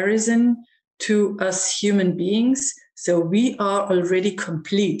comparison to us human beings. So we are already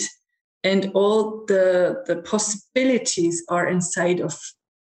complete. And all the possibilities are inside of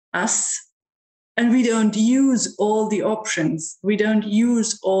us. And we don't use all the options. We don't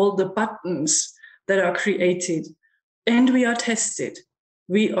use all the buttons that are created. And we are tested.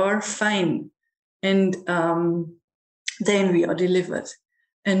 We are fine. And then we are delivered.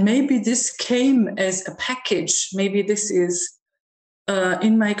 And maybe this came as a package. Maybe this is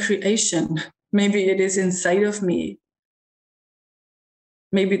in my creation. Maybe it is inside of me.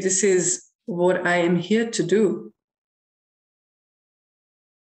 Maybe this is what I am here to do.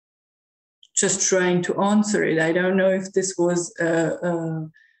 Just trying to answer it. I don't know if this was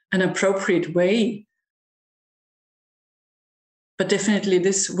an appropriate way. But definitely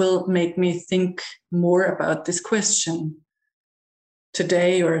this will make me think more about this question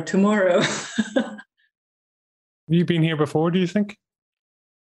today or tomorrow. Have you been here before, do you think?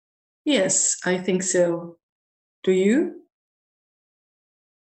 Yes, I think so. Do you?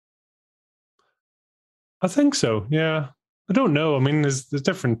 I think so, yeah. I don't know. I mean, there's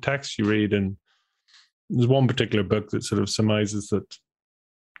different texts you read, and there's one particular book that sort of surmises that,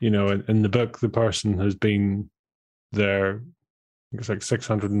 you know, in the book, the person has been there, it's like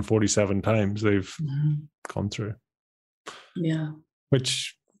 647 times they've gone through. Yeah.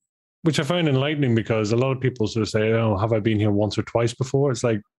 Which I find enlightening, because a lot of people sort of say, oh, have I been here once or twice before? It's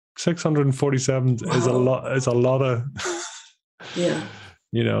like 647 is a lot. It's a lot of, yeah.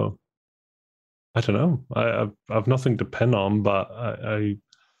 You know, I don't know. I've nothing to pin on, but I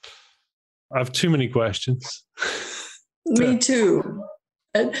have too many questions. Me too.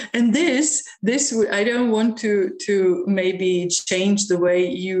 And this I don't want to maybe change the way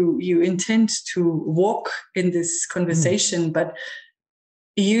you intend to walk in this conversation, but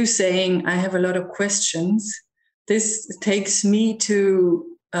you saying I have a lot of questions, this takes me to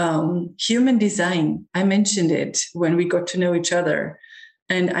human design. I mentioned it when we got to know each other.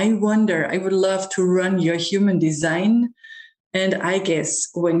 And I wonder, I would love to run your human design. And I guess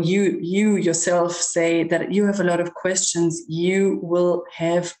when you yourself say that you have a lot of questions, you will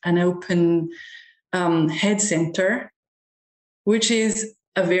have an open head center, which is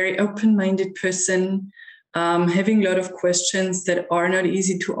a very open-minded person, having a lot of questions that are not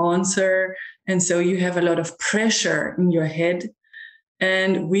easy to answer. And so you have a lot of pressure in your head.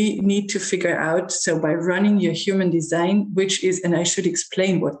 And we need to figure out, so by running your human design, which is, and I should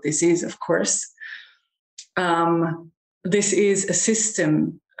explain what this is, of course, this is a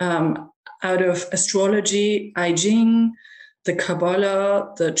system out of astrology, I Ching, the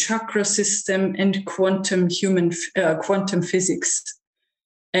Kabbalah, the chakra system, and quantum physics.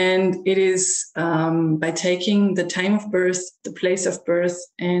 And it is by taking the time of birth, the place of birth,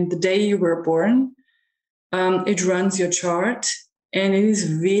 and the day you were born, it runs your chart. And it is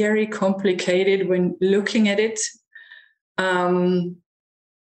very complicated when looking at it. And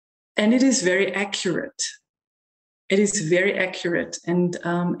it is very accurate. It is very accurate. And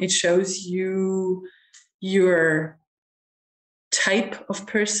it shows you your type of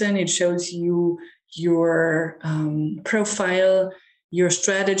person. It shows you your profile, your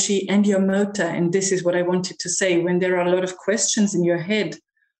strategy, and your motor. And this is what I wanted to say. When there are a lot of questions in your head,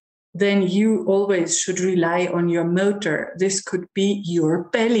 then you always should rely on your motor. This could be your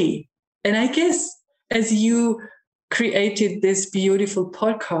belly. And I guess as you created this beautiful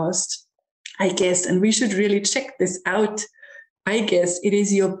podcast, I guess, and we should really check this out, I guess it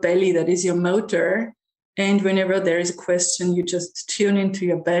is your belly that is your motor. And whenever there is a question, you just tune into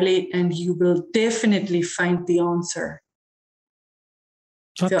your belly and you will definitely find the answer.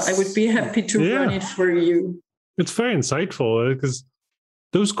 So I would be happy to run it for you. It's very insightful, because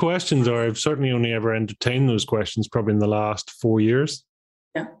those questions are, I've certainly only ever entertained those questions probably in the last 4 years.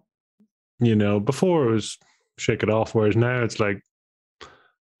 Yeah. You know, before it was shake it off, whereas now it's like,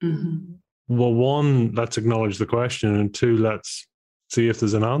 Well, one, let's acknowledge the question, and two, let's see if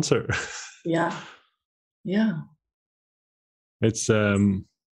there's an answer. Yeah. Yeah. It's I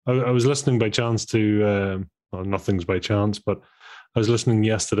was listening by chance to well, nothing's by chance, but I was listening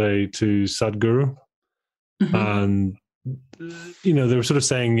yesterday to Sadhguru, Mm-hmm. and they were sort of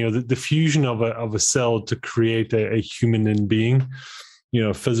saying, the fusion of a cell to create a human being,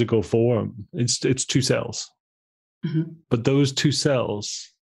 physical form. It's two cells, Mm-hmm. but those two cells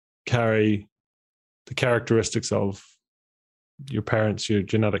carry the characteristics of your parents, your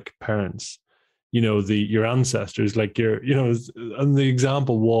genetic parents, your ancestors, like and the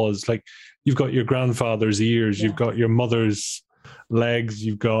example was like, you've got your grandfather's ears, you've got your mother's legs,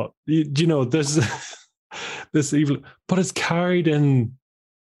 you've got, this evil, but it's carried in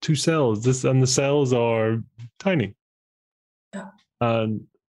two cells, and the cells are tiny. Yeah. And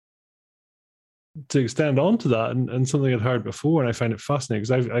to extend onto that, and something I'd heard before, and I find it fascinating,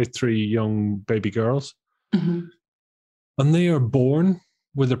 because I have 3 young baby girls, Mm-hmm. and they are born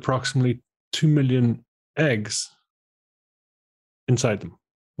with approximately 2 million eggs inside them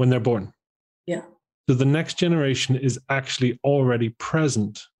when they're born. Yeah. So the next generation is actually already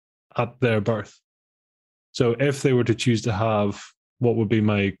present at their birth. So if they were to choose to have what would be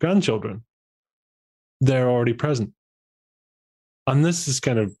my grandchildren, they're already present. And this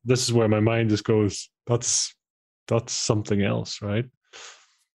is where my mind just goes, that's something else, right?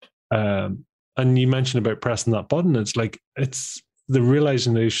 And you mentioned about pressing that button. It's like, it's the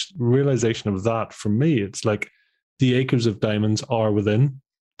realization of that for me. It's like the acres of diamonds are within.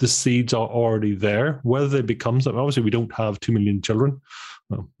 The seeds are already there. Whether they become something, obviously we don't have 2 million children.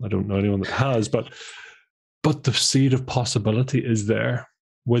 Well, I don't know anyone that has, but the seed of possibility is there,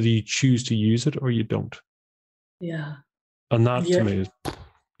 whether you choose to use it or you don't. Yeah. And that to me is,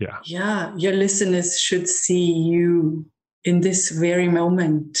 yeah. Yeah. Your listeners should see you in this very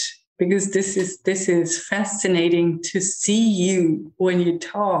moment, because this is fascinating to see you when you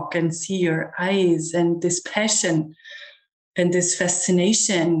talk, and see your eyes and this passion and this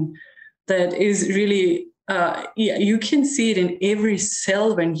fascination that is really, you can see it in every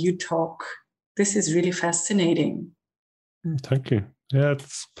cell when you talk. This is really fascinating. Thank you. Yeah,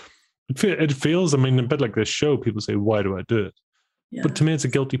 it feels, I mean, a bit like this show, people say, why do I do it? Yeah. But to me, it's a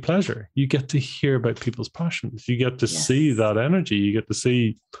guilty pleasure. You get to hear about people's passions. You get to see that energy. You get to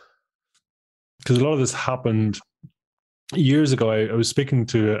see, because a lot of this happened years ago. I was speaking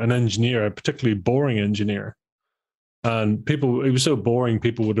to an engineer, a particularly boring engineer, and it was so boring,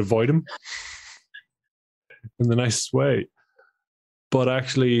 people would avoid him in the nicest way. But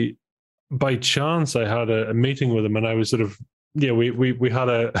actually, by chance, I had a meeting with him, and I was sort of,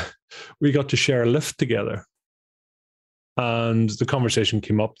 we got to share a lift together. And the conversation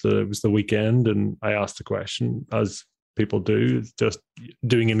came up that it was the weekend, and I asked the question, as people do, just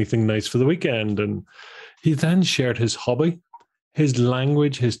doing anything nice for the weekend. And he then shared his hobby, his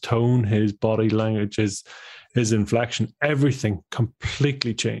language, his tone, his body language, his inflection, everything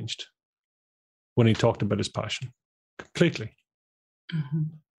completely changed when he talked about his passion. Completely. Mm-hmm.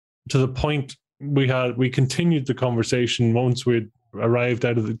 To the point we continued the conversation once we'd arrived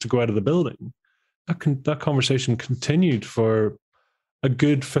to go out of the building. That conversation continued for a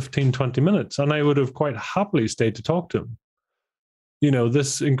good 15, 20 minutes, and I would have quite happily stayed to talk to him.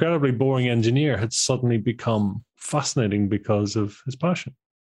 This incredibly boring engineer had suddenly become fascinating because of his passion.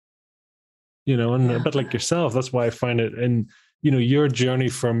 And a bit like yourself, that's why I find it in, your journey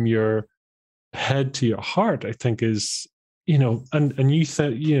from your head to your heart, I think is, and you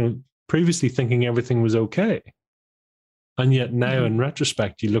said, previously thinking everything was okay. And yet now in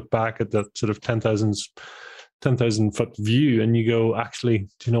retrospect, you look back at that sort of 10,000 foot view and you go, actually,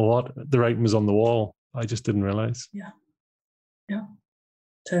 do you know what? The writing was on the wall. I just didn't realize. Yeah. Yeah,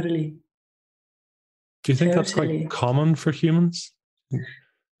 totally. Do you think that's quite common for humans?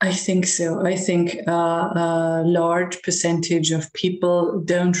 I think so. I think a large percentage of people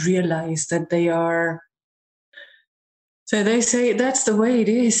don't realize that they are. So they say, that's the way it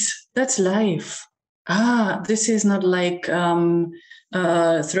is. That's life. This is not like throwing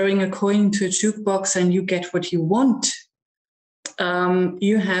a coin to a jukebox and you get what you want.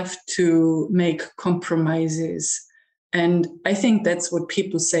 You have to make compromises. And I think that's what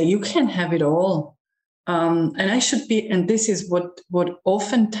people say. You can have it all. And I should be, and this is what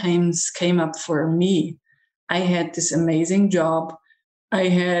oftentimes came up for me. I had this amazing job. I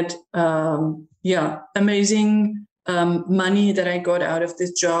had, amazing money that I got out of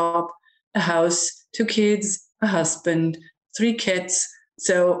this job, a house, 2 kids, a husband, 3 cats.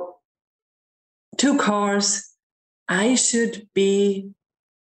 So 2 cars. I should be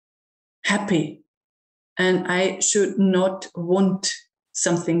happy. And I should not want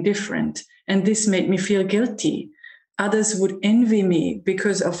something different. And this made me feel guilty. Others would envy me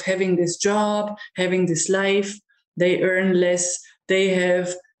because of having this job, having this life. They earn less. They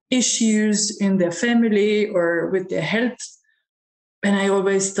have issues in their family or with their health. And I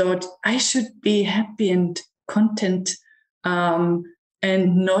always thought I should be happy and content, and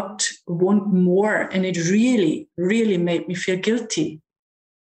not want more. And it really, really made me feel guilty.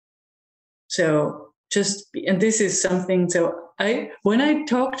 So and this is something, when I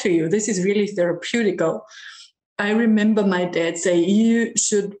talk to you, this is really therapeutical. I remember my dad say, you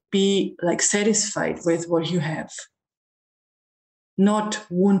should be like satisfied with what you have, not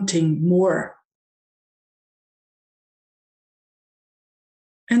wanting more.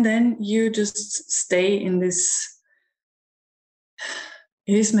 And then you just stay in this,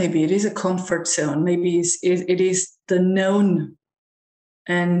 it is a comfort zone. Maybe it is the known.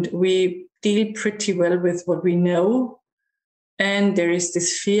 And we deal pretty well with what we know. And there is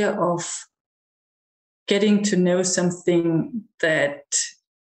this fear of getting to know something that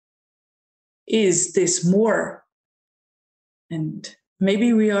is this more. And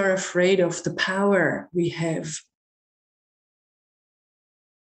maybe we are afraid of the power we have.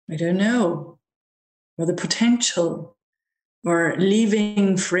 I don't know, or the potential, or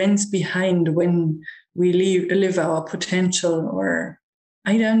leaving friends behind when we live our potential, or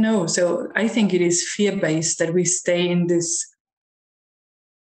I don't know. So I think it is fear-based that we stay in this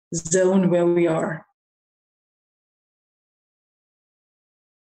zone where we are.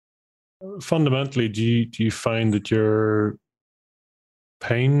 Fundamentally, do you find that you're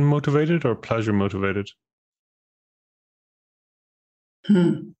pain motivated or pleasure motivated?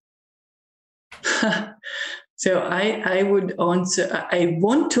 So I would answer, I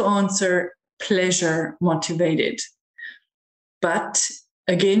want to answer pleasure motivated. But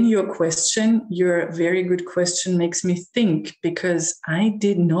again, your very good question makes me think, because I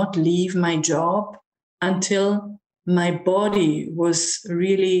did not leave my job until my body was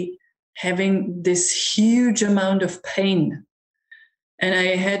really having this huge amount of pain. And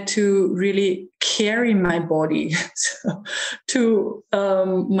I had to really carry my body to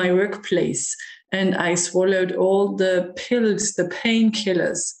my workplace. And I swallowed all the pills, the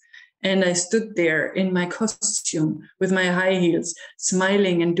painkillers. And I stood there in my costume with my high heels,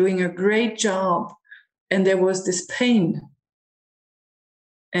 smiling and doing a great job. And there was this pain.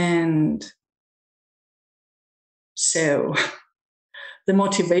 And so the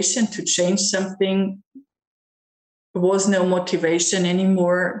motivation to change something was no motivation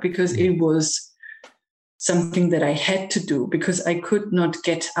anymore, because it was something that I had to do, because I could not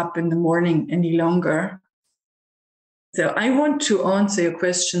get up in the morning any longer. So I want to answer your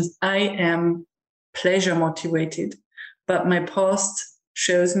questions. I am pleasure motivated, but my past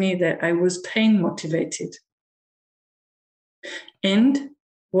shows me that I was pain motivated. And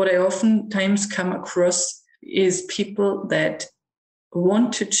what I oftentimes come across is people that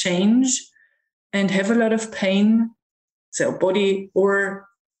want to change and have a lot of pain, so body or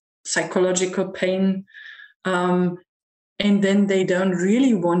psychological pain, and then they don't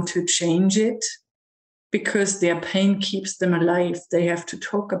really want to change it because their pain keeps them alive. They have to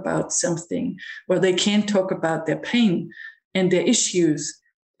talk about something, or they can't talk about their pain and their issues.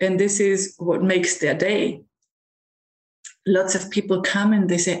 And this is what makes their day. Lots of people come and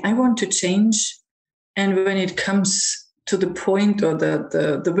they say, I want to change. And when it comes to the point or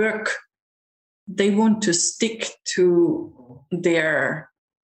the work, they want to stick to their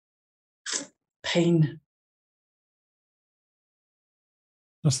pain.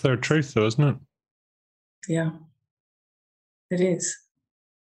 That's their truth, though, isn't it? Yeah, it is.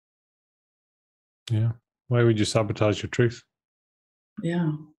 Yeah. Why would you sabotage your truth?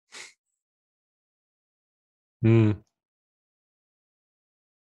 Yeah.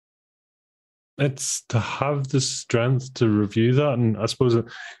 It's to have the strength to review that. And I suppose,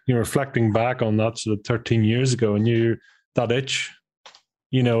 reflecting back on that sort of 13 years ago, and that itch,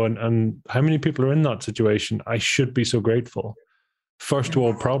 and how many people are in that situation? I should be so grateful. First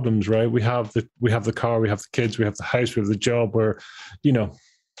world problems, right? We have the car, we have the kids, we have the house, we have the job,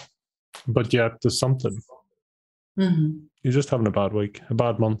 but yet there's something. Mm-hmm. You're just having a bad week, a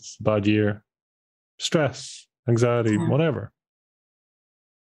bad month, a bad year, stress, anxiety, whatever.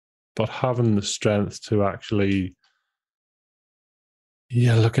 But having the strength to actually,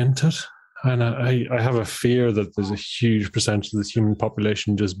 look into it. And I have a fear that there's a huge percentage of this human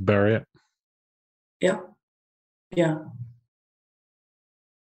population just bury it. Yeah. Yeah.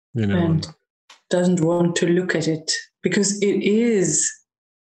 And doesn't want to look at it, because it is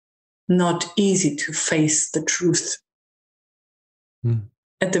not easy to face the truth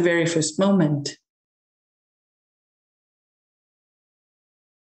at the very first moment.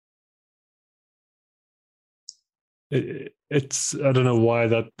 it's, I don't know why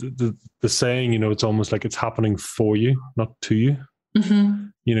that the saying, it's almost like it's happening for you, not to you. Mm-hmm.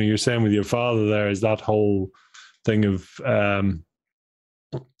 You're saying with your father there is that whole thing of,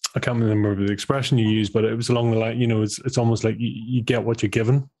 I can't remember the expression you used, but it was along the line, it's almost like you get what you're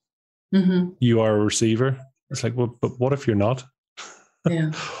given. Mm-hmm. You are a receiver. It's like, well, but what if you're not?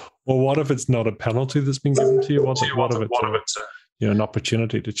 Yeah. Well, what if it's not a penalty that's been given to you? What if it's an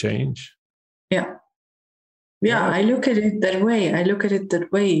opportunity to change? Yeah. Yeah, I look at it that way.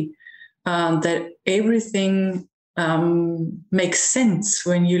 That everything makes sense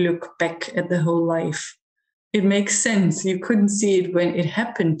when you look back at the whole life. It makes sense. You couldn't see it when it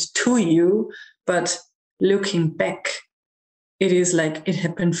happened to you, but looking back, it is like it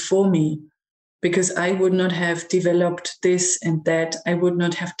happened for me, because I would not have developed this and that. I would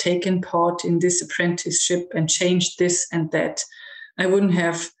not have taken part in this apprenticeship and changed this and that. I wouldn't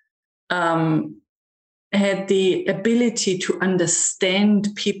have had the ability to understand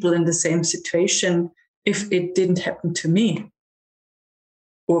people in the same situation if it didn't happen to me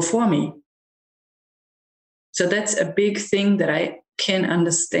or for me. So that's a big thing, that I can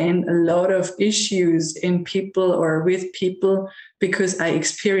understand a lot of issues in people or with people because I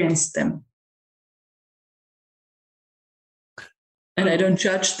experienced them. And I don't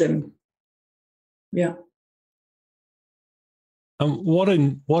judge them. Yeah. What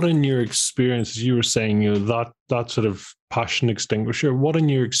in your experience, as you were saying, that sort of passion extinguisher, what in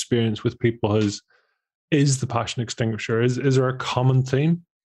your experience with people is the passion extinguisher? Is there a common theme?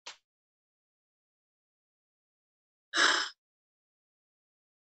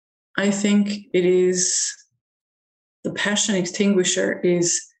 I think it is, the passion extinguisher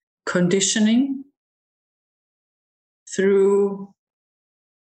is conditioning through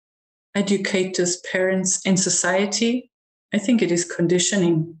educators, parents, and society. I think it is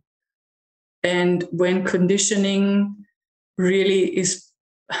conditioning. And when conditioning really is,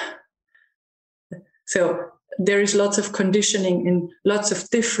 so there is lots of conditioning in lots of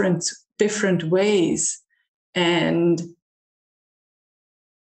different ways. And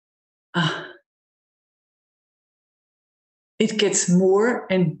it gets more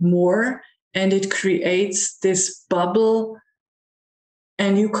and more, and it creates this bubble,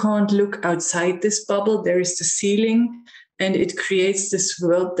 and you can't look outside this bubble. There is the ceiling, and it creates this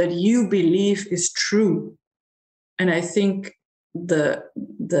world that you believe is true. And I think the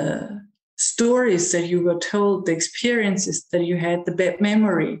stories that you were told, the experiences that you had, the bad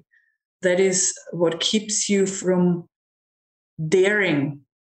memory, that is what keeps you from daring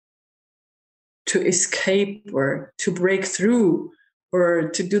to escape or to break through or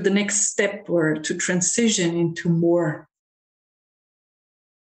to do the next step or to transition into more.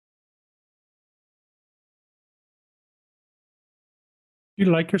 Do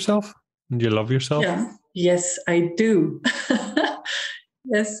you like yourself? Do you love yourself? Yeah. Yes, I do.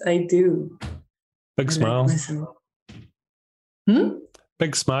 Yes, I do. Big smile.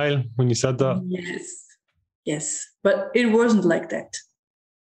 Big smile when you said that. Yes. But it wasn't like that.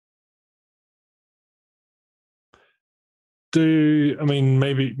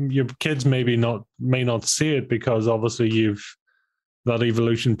 Maybe your kids may not see it because obviously that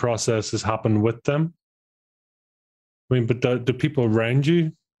evolution process has happened with them. But do people around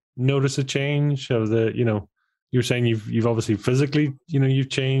you notice a change of you're saying you've obviously physically, you've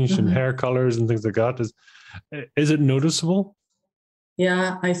changed in hair colors and things like that. Is it noticeable?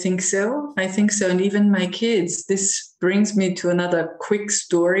 Yeah, I think so. And even my kids, this brings me to another quick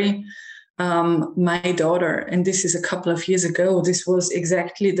story. My daughter, and this is a couple of years ago, this was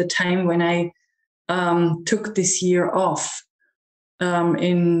exactly the time when I took this year off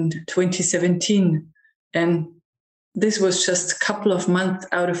in 2017. And this was just a couple of months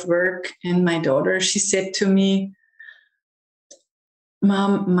out of work. And my daughter, she said to me,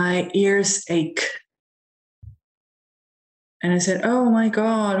 "Mom, my ears ache." And I said, "Oh my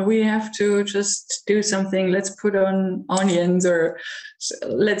God, we have to just do something. Let's put on onions or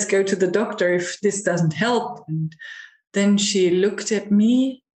let's go to the doctor if this doesn't help." And then she looked at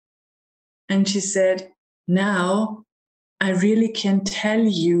me and she said, "Now I really can tell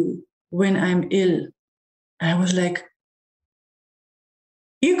you when I'm ill." And I was like,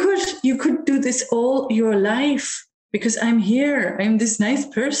 you could do this all your life because I'm here. I'm this nice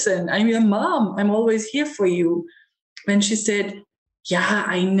person. I'm your mom. I'm always here for you. And she said, "Yeah,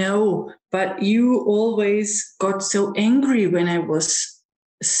 I know, but you always got so angry when I was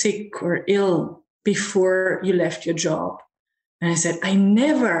sick or ill before you left your job." And I said, "I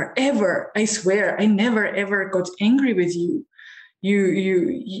never, ever, I swear, I never, ever got angry with you.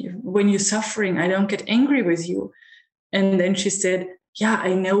 You when you're suffering, I don't get angry with you." And then she said, yeah,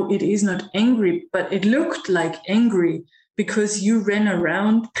 I know it is not angry, but it looked like angry because you ran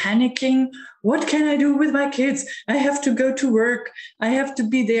around panicking. What can I do with my kids? I have to go to work. I have to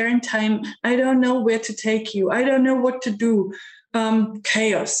be there in time. I don't know where to take you. I don't know what to do.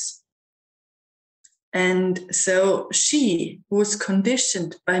 Chaos. And so she was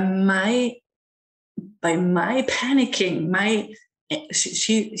conditioned by my panicking.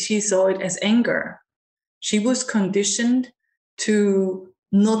 She saw it as anger. She was conditioned to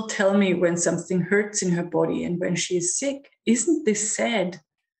not tell me when something hurts in her body and when she is sick. Isn't this sad?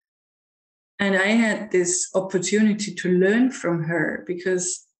 And I had this opportunity to learn from her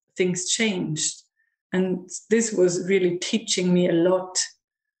because things changed. And this was really teaching me a lot,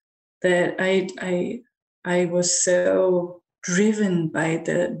 that I was so driven by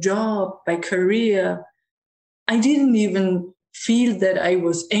the job, by career. I didn't even feel that I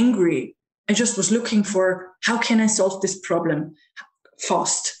was angry. I just was looking for, how can I solve this problem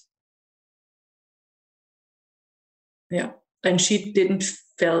fast? Yeah. And she didn't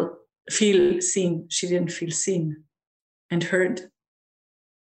feel seen. She didn't feel seen and heard.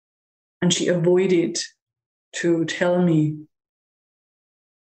 And she avoided to tell me.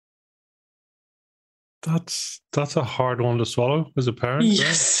 That's a hard one to swallow as a parent.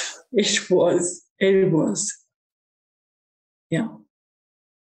 Yes, right? It was. It was. Yeah.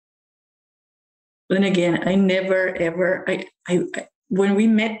 Then again, I never ever. I when we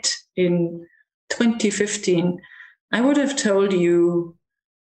met in 2015, I would have told you,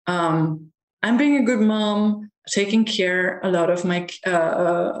 I'm being a good mom, taking care a lot of my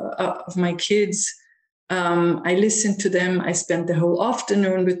kids. I listen to them. I spend the whole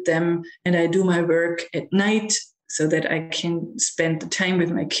afternoon with them, and I do my work at night so that I can spend the time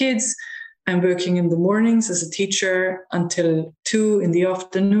with my kids. I'm working in the mornings as a teacher until 2 in the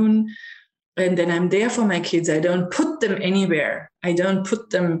afternoon. And then I'm there for my kids. I don't put them anywhere. I don't put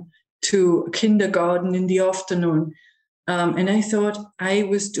them to kindergarten in the afternoon. And I thought I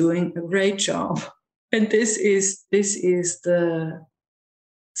was doing a great job. And this is the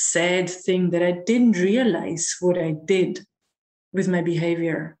sad thing, that I didn't realize what I did with my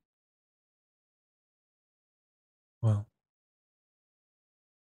behavior. Wow.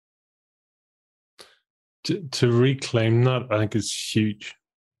 To reclaim that, I think, is huge.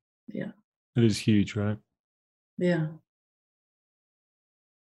 Yeah. It is huge, right? Yeah.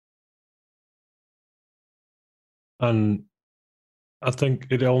 And I think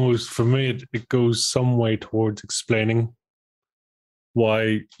it almost, for me, it goes some way towards explaining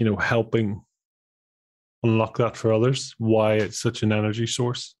why, helping unlock that for others, why it's such an energy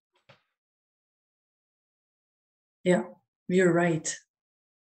source. Yeah, you're right.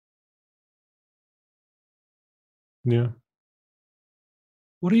 Yeah.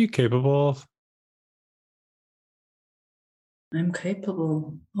 What are you capable of? I'm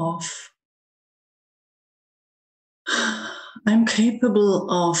capable of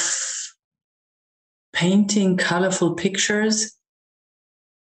painting colorful pictures,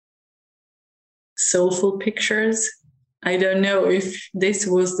 soulful pictures. I don't know if this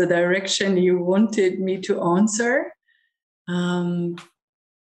was the direction you wanted me to answer. I'm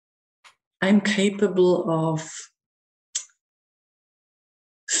capable of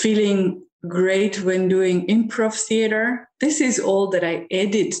feeling great when doing improv theater. This is all that I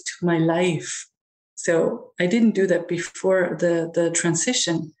added to my life. So I didn't do that before the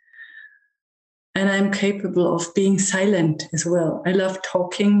transition. And I'm capable of being silent as well. I love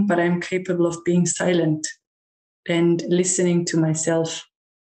talking, but I'm capable of being silent and listening to myself.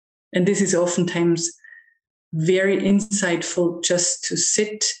 And this is oftentimes very insightful, just to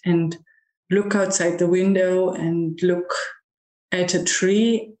sit and look outside the window and look at a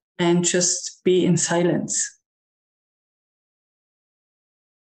tree and just be in silence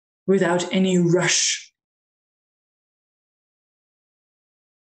without any rush.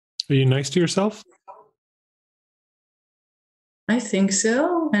 Are you nice to yourself? I think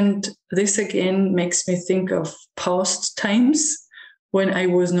so. And this again makes me think of past times when I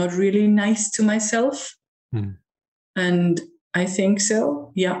was not really nice to myself. And I think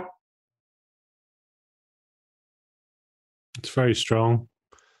so, yeah. It's very strong.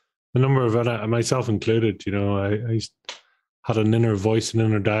 A number of, myself included, I had an inner voice, an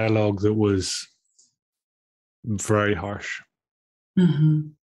inner dialogue that was very harsh. Mm-hmm.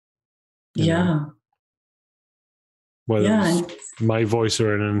 Yeah. Whether it's my voice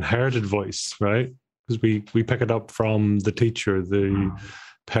or an inherited voice, right? Because we pick it up from the teacher, the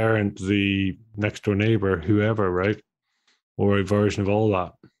parent, the next door neighbor, whoever, right? Or a version of all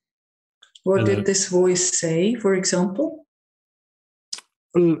that. What did this voice say, for example?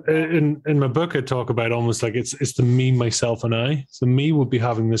 In my book, I talk about almost like it's the me, myself, and I. So me would be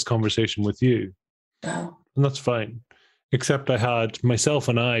having this conversation with you, Wow. and that's fine. Except I had myself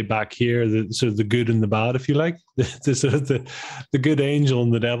and I back here, the sort of the good and the bad, if you like, the sort of the good angel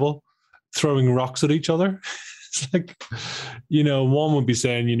and the devil throwing rocks at each other. It's like, one would be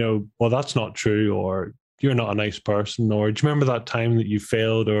saying, well, that's not true, or you're not a nice person, or do you remember that time that you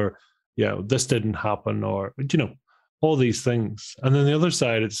failed, or this didn't happen, or all these things. And then the other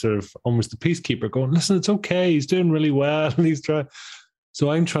side, it's sort of almost the peacekeeper going, listen, it's okay. He's doing really well. And he's trying.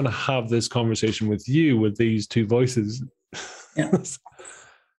 So I'm trying to have this conversation with you with these two voices. Yeah.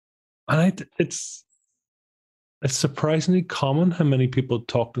 And it's surprisingly common how many people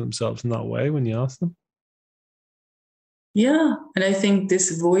talk to themselves in that way when you ask them. Yeah. And I think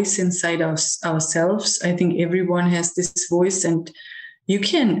this voice inside ourselves, I think everyone has this voice. And you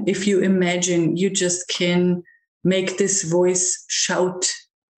can, if you imagine, you just can make this voice shout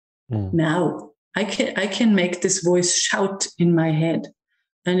now. I can make this voice shout in my head.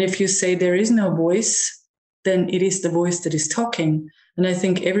 And if you say there is no voice, then it is the voice that is talking. And I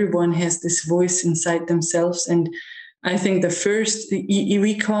think everyone has this voice inside themselves. And I think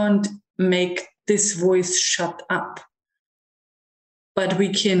we can't make this voice shut up, but we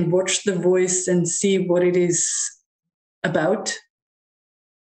can watch the voice and see what it is about.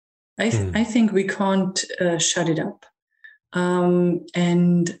 I think we can't shut it up.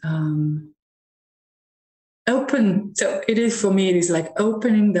 Open. So it is, for me, it is like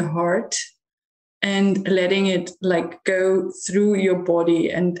opening the heart and letting it like go through your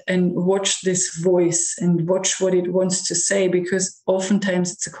body and watch this voice and watch what it wants to say, because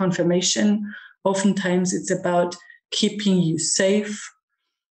oftentimes it's a confirmation. Oftentimes it's about keeping you safe.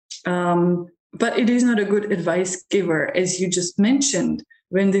 But it is not a good advice giver, as you just mentioned,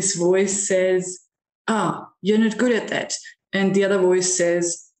 when this voice says, you're not good at that. And the other voice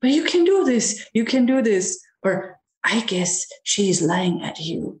says, but you can do this, or I guess she's lying at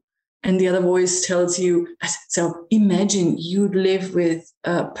you. And the other voice tells you, so imagine you live with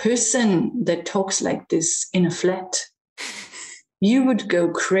a person that talks like this in a flat. You would go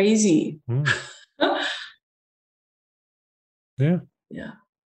crazy. Yeah. Yeah.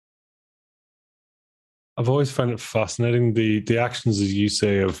 I've always found it fascinating, the actions, as you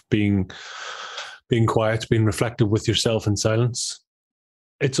say, of being quiet, being reflective with yourself in silence.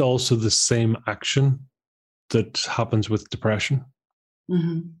 It's also the same action that happens with depression.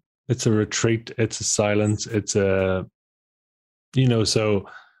 Mm-hmm. It's a retreat, it's a silence, it's so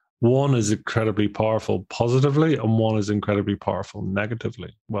one is incredibly powerful positively and one is incredibly powerful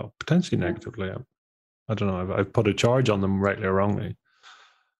negatively. Well, potentially negatively. I don't know. I've put a charge on them rightly or wrongly.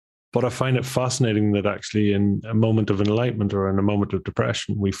 But I find it fascinating that actually in a moment of enlightenment or in a moment of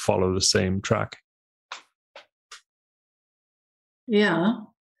depression, we follow the same track. Yeah.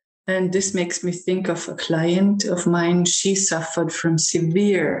 And this makes me think of a client of mine. She suffered from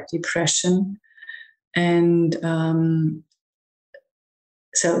severe depression. And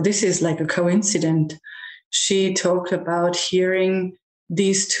so this is like a coincidence. She talked about hearing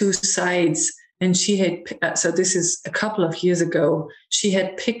these two sides. And she had, so this is a couple of years ago, she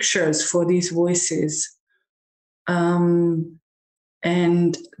had pictures for these voices. And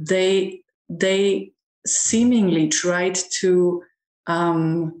they seemingly tried to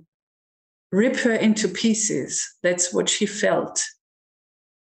rip her into pieces. That's what she felt.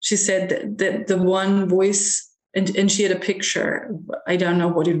 She said that the one voice, and she had a picture, I don't know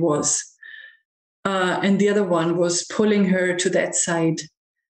what it was. And the other one was pulling her to that side.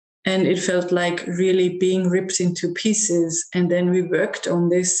 And it felt like really being ripped into pieces. And then we worked on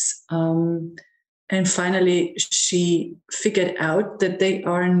this. And finally, she figured out that they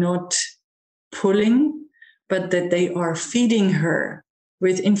are not pulling, but that they are feeding her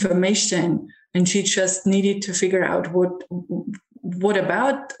with information. And she just needed to figure out what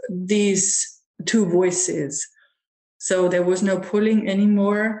about these two voices. So there was no pulling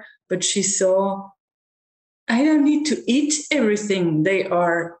anymore, but she saw, I don't need to eat everything they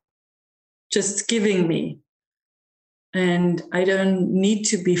are just giving me. And I don't need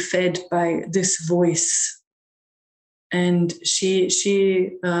to be fed by this voice. And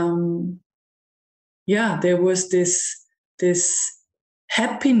there was this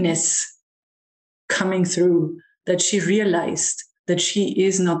happiness coming through, that she realized that she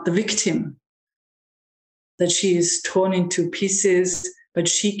is not the victim, that she is torn into pieces, but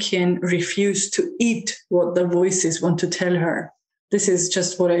she can refuse to eat what the voices want to tell her. This is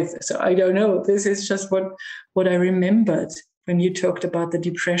just what I don't know. This is just what I remembered when you talked about the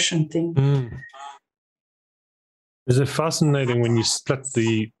depression thing. Is it fascinating when you split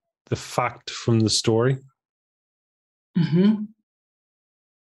the fact from the story? Mm-hmm.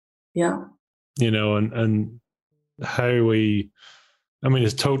 Yeah. And how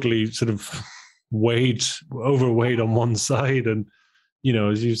it's totally sort of overweight on one side. And,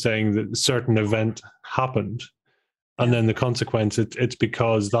 as you're saying, that a certain event happened. And then the consequence, it's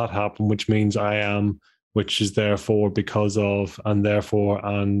because that happened, which means I am, which is therefore because of, and therefore,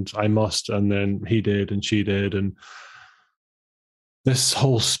 and I must, and then he did and she did. And this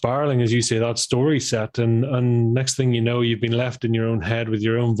whole spiraling, as you say, that story set. And next thing you know, you've been left in your own head with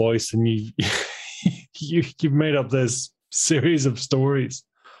your own voice, and you've made up this series of stories.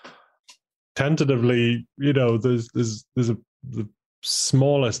 Tentatively, there's the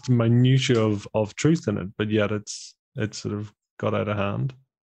smallest minutiae of truth in it, but yet it's sort of got out of hand.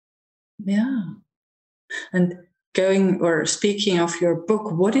 Yeah. And speaking of your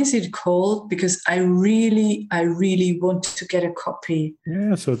book, what is it called? Because I really want to get a copy.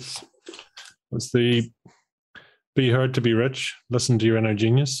 Yeah, so it's the Be Heard to Be Rich, Listen to Your Inner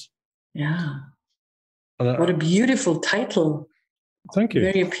Genius. Yeah. What a beautiful title. Thank you.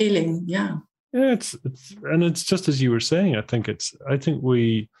 Very appealing. Yeah. Yeah, it's just as you were saying. I think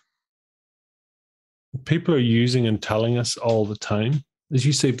people are using and telling us all the time, as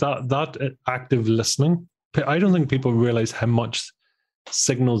you say, that active listening. I don't think people realize how much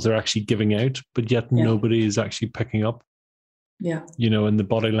signals they're actually giving out, but yet nobody is actually picking up. Yeah. In the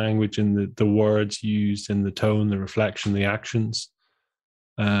body language, in the words used, in the tone, the reflection, the actions.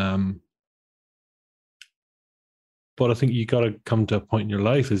 But I think you got to come to a point in your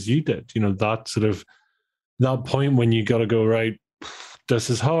life, as you did, that point when you got to go, right,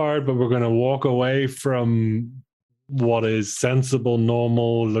 this is hard, but we're going to walk away from what is sensible,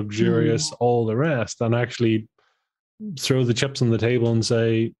 normal, luxurious, all the rest, and actually throw the chips on the table and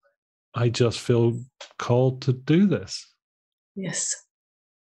say, I just feel called to do this. Yes.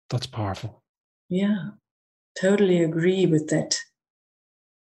 That's powerful. Yeah. Totally agree with that.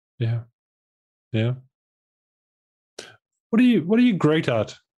 Yeah. Yeah. What are you great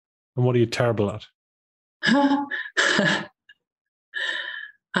at, and what are you terrible at?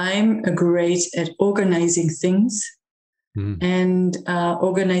 I'm great at organizing things and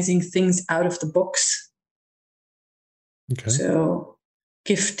organizing things out of the box. Okay. So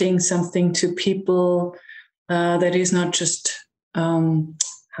gifting something to people that is not just,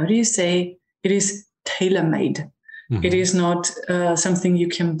 how do you say, it is tailor-made. Mm-hmm. It is not something you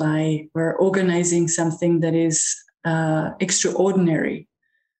can buy, or organizing something that is extraordinary.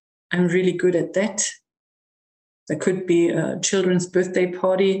 I'm really good at that. There could be a children's birthday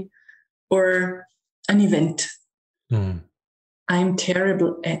party or an event. Mm. I'm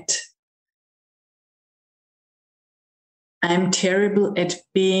terrible at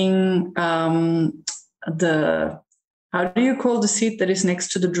being how do you call the seat that is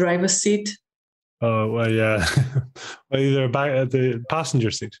next to the driver's seat? Oh, well, yeah. Well, either back at the passenger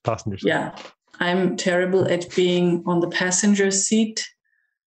seat. Yeah. I'm terrible at being on the passenger seat.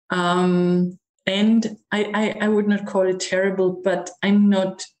 And I would not call it terrible, but I'm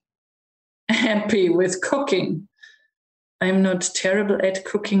not happy with cooking. I'm not terrible at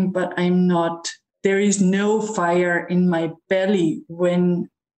cooking, but there is no fire in my belly when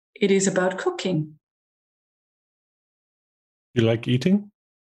it is about cooking. You like eating?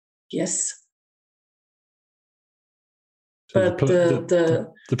 Yes. So but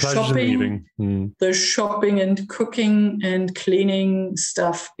the shopping, the shopping and cooking and cleaning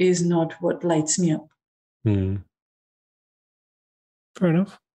stuff is not what lights me up. Mm. Fair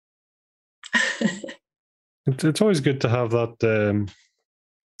enough. It's always good to have that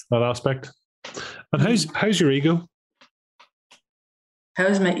aspect. And how's your ego?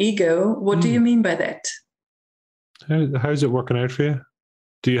 How's my ego? What do you mean by that? How's it working out for you?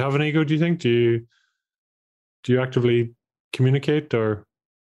 Do you have an ego, do you think? Do you actively communicate, or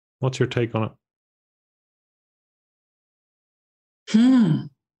what's your take on it?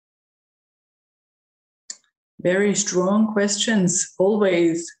 Very strong questions,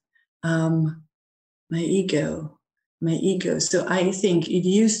 always. My ego. So I think it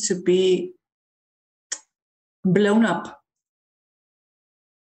used to be blown up.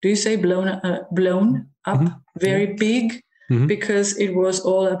 Do you say blown up? Mm-hmm. Very big, because it was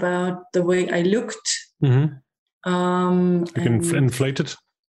all about the way I looked. Mm-hmm. Inflated.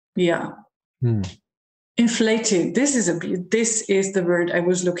 Yeah. Inflated. This is the word I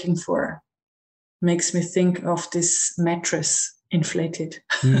was looking for. Makes me think of this mattress, inflated.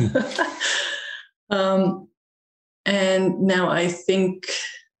 And now I think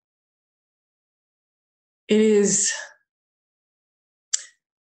it is.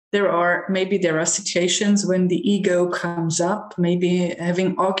 There are situations when the ego comes up, maybe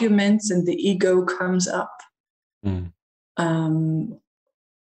having arguments and the ego comes up.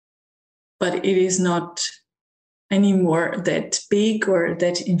 but it is not anymore that big or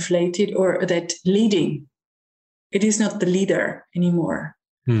that inflated or that leading. It is not the leader anymore.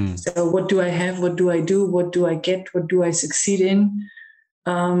 So what do I have? What do I do? What do I get? What do I succeed in?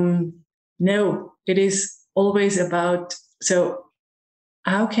 No, it is always about, so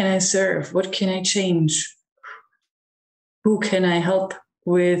how can I serve? What can I change? Who can I help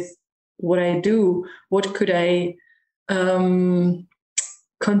with what I do? What could I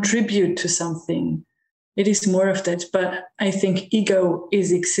contribute to something? It is more of that. But I think ego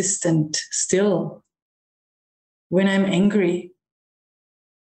is existent still when I'm angry.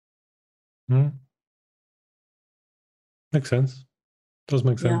 Makes sense. Does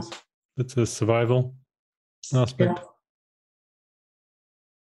make sense. Yeah. It's a survival aspect. Yeah.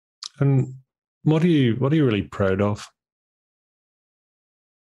 And what are you really proud of?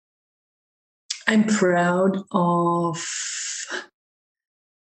 I'm proud of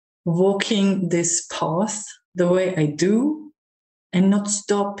walking this path the way I do and not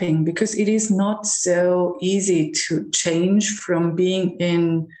stopping, because it is not so easy to change from being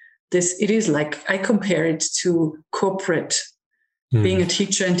in this. It is like, I compare it to corporate, being a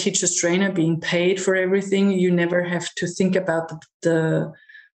teacher and teacher's trainer, being paid for everything. You never have to think about the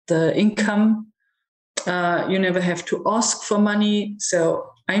income. You never have to ask for money. So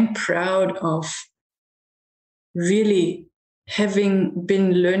I'm proud of really having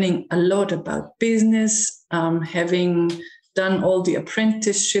been learning a lot about business, having done all the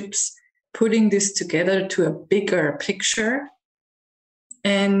apprenticeships, putting this together to a bigger picture.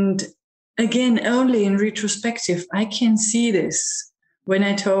 And again, only in retrospective, I can see this when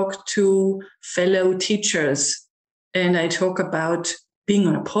I talk to fellow teachers and I talk about being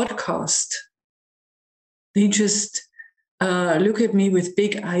on a podcast. They just look at me with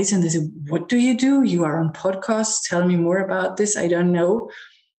big eyes and they say, what do? You are on podcasts. Tell me more about this. I don't know.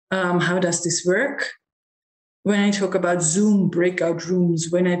 How does this work? When I talk about Zoom breakout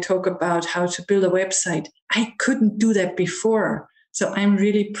rooms, when I talk about how to build a website, I couldn't do that before. So I'm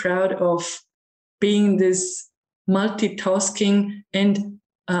really proud of being this multitasking and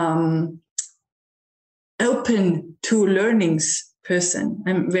open to learnings person.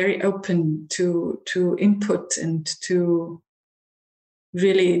 I'm very open to input and to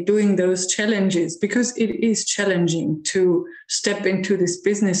really doing those challenges, because it is challenging to step into this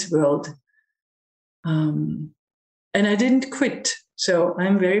business world. And I didn't quit. So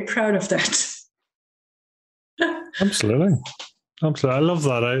I'm very proud of that. Absolutely. I love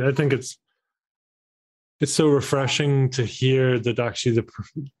that. I think it's so refreshing to hear that actually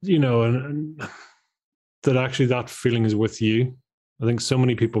and that actually that feeling is with you. I think so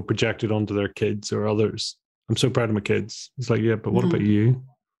many people project it onto their kids or others. I'm so proud of my kids. It's like, yeah, but what about you?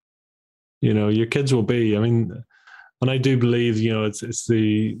 Your kids will be, and I do believe, it's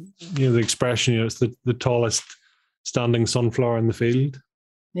the, the expression, it's the tallest standing sunflower in the field.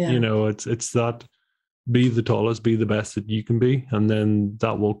 Yeah. It's that, be the tallest, be the best that you can be. And then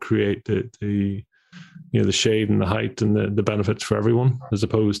that will create the shade and the height and the benefits for everyone, as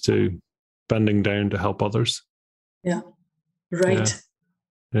opposed to bending down to help others. Yeah. Right.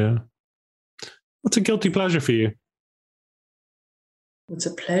 Yeah. What's a guilty pleasure for you? What's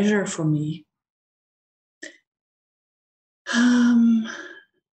a pleasure for me?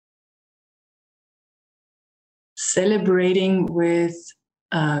 Celebrating with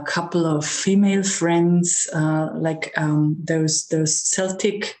a couple of female friends, like those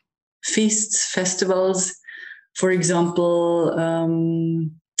Celtic feasts, festivals. For example,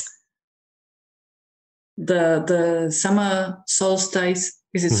 the summer solstice.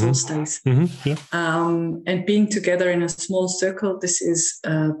 Is it solstice? Mm-hmm. Yeah. And being together in a small circle, this is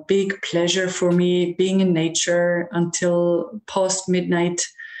a big pleasure for me, being in nature until past midnight,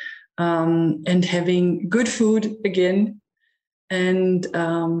 and having good food again, and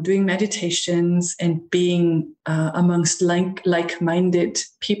doing meditations and being amongst like-minded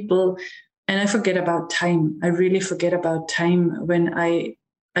people. And I forget about time. I really forget about time when I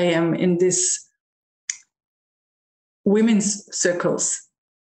am in this women's circles.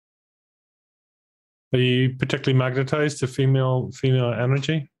 Are you particularly magnetized to female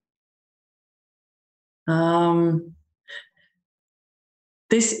energy?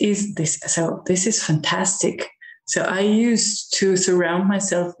 This is fantastic. So I used to surround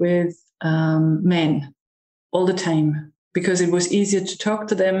myself with men all the time because it was easier to talk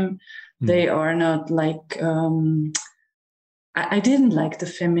to them. They are not like, I didn't like the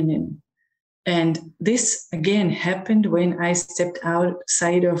feminine. And this again happened when I stepped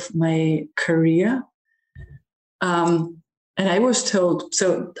outside of my career. And I was told,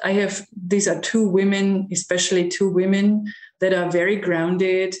 so these are two women, especially two women that are very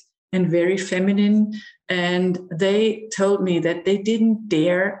grounded and very feminine. And they told me that they didn't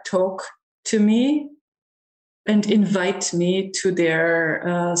dare talk to me and invite me to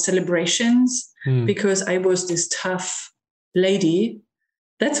their celebrations because I was this tough lady.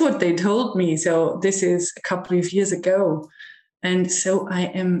 That's what they told me. So this is a couple of years ago. And so I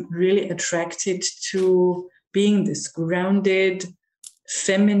am really attracted to being this grounded,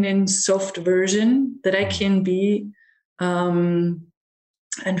 feminine, soft version that I can be. And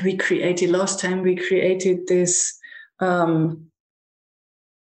last time we created this, how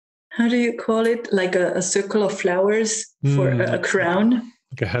do you call it? Like a circle of flowers for a crown.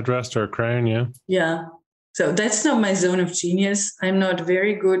 Like a headrest or a crown, yeah. Yeah. So that's not my zone of genius. I'm not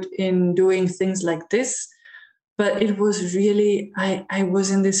very good in doing things like this. But it was really, I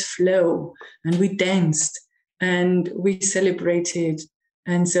was in this flow, and we danced and we celebrated.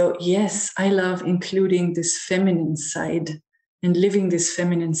 And so, yes, I love including this feminine side and living this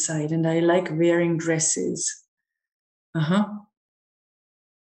feminine side. And I like wearing dresses. I'm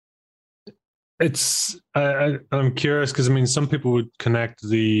curious because, I mean, some people would connect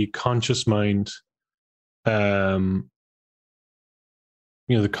the conscious mind, the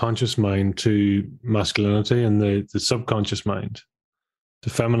conscious mind to masculinity, and the subconscious mind to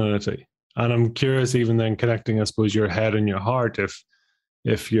femininity. And I'm curious, even then, connecting, I suppose, your head and your heart,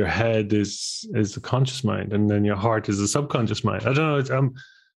 if your head is the conscious mind and then your heart is the subconscious mind. I don't know.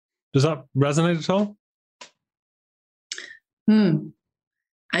 Does that resonate at all?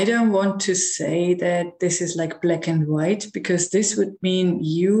 I don't want to say that this is like black and white, because this would mean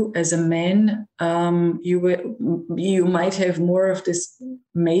you as a man, you might have more of this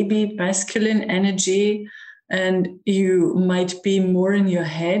maybe masculine energy, and you might be more in your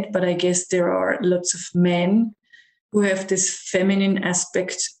head. But I guess there are lots of men who have this feminine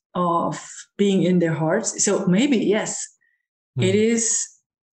aspect of being in their hearts. So maybe, yes, it is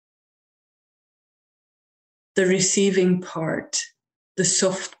the receiving part, the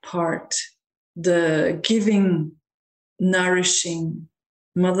soft part, the giving, nourishing,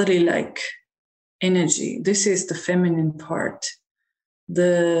 motherly-like energy. This is the feminine part.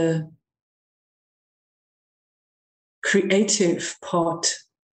 The creative part.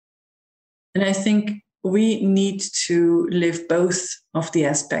 And I think we need to live both of the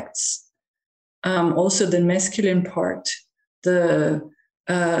aspects. Also the masculine part, the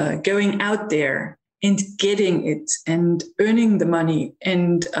going out there and getting it and earning the money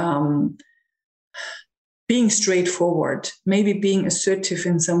and being straightforward, maybe being assertive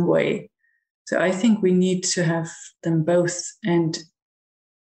in some way. So I think we need to have them both. And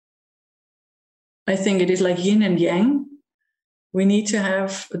I think it is like yin and yang. We need to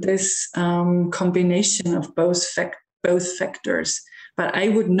have this combination of both factors. But I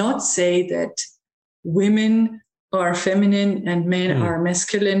would not say that women are feminine and men are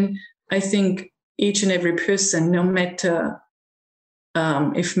masculine. I think each and every person, no matter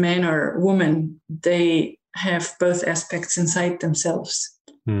if man or woman, they have both aspects inside themselves.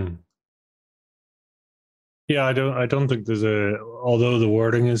 Yeah, I don't think there's although the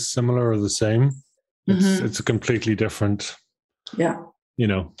wording is similar or the same, it's a completely different. Yeah.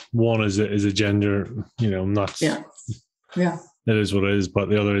 One is a gender, not. Yeah. Yeah. It is what it is, but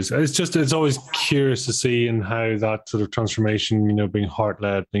the other is. It's always curious to see in how that sort of transformation, being heart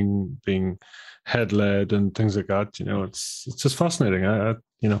led, being head led, and things like that. It's just fascinating.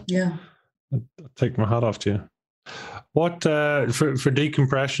 Yeah. I take my hat off to you. What for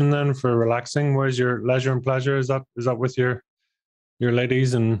decompression then, for relaxing? Where's your leisure and pleasure? Is that with your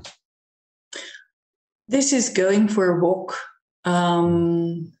ladies? And this is going for a walk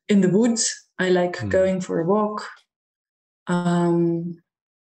in the woods. I like going for a walk.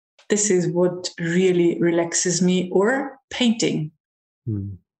 This is what really relaxes me. Or painting.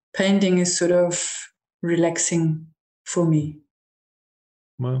 Painting is sort of relaxing for me.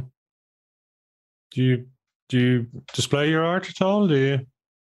 Well, do you display your art at all? Do you?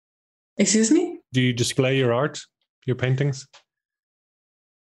 Excuse me? Do you display your art, your paintings?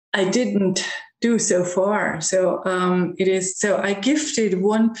 I didn't do so far. So I gifted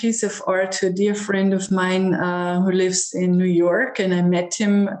one piece of art to a dear friend of mine who lives in New York, and I met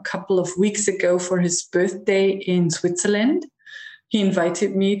him a couple of weeks ago for his birthday in Switzerland. He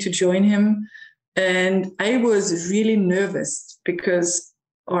invited me to join him, and I was really nervous because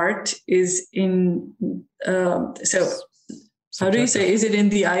art is in how do you say, is it in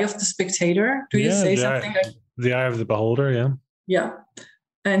the eye of the spectator? Do you say something like the eye of the beholder? Yeah.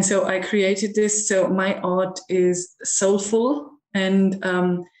 And so I created this. So my art is soulful, and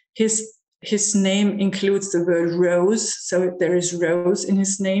his name includes the word rose. So there is rose in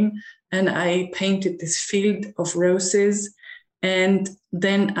his name. And I painted this field of roses. And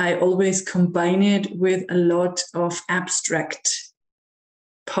then I always combine it with a lot of abstract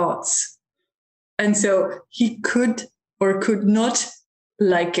parts. And so he could or could not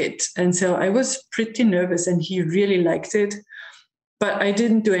like it. And so I was pretty nervous, and he really liked it. But I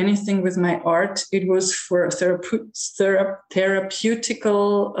didn't do anything with my art. It was for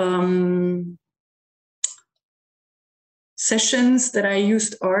therapeutical sessions that I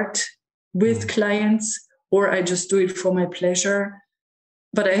used art with clients, or I just do it for my pleasure.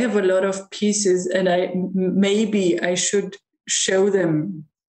 But I have a lot of pieces, and maybe I should show them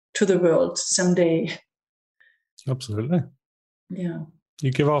to the world someday. Absolutely. Yeah.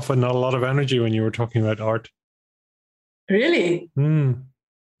 You give off a lot of energy when you were talking about art. Really?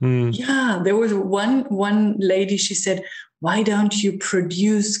 Yeah, there was one lady, she said, why don't you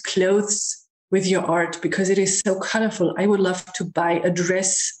produce clothes with your art? Because it is so colorful. I would love to buy a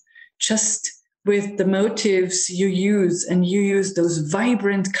dress just with the motifs you use, and you use those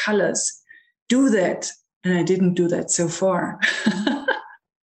vibrant colors. Do that. And I didn't do that so far.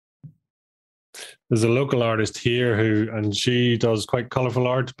 There's a local artist here and she does quite colorful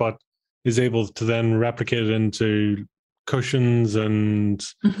art, but is able to then replicate it into cushions and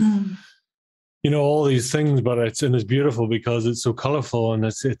all these things. But it's beautiful because it's so colorful, and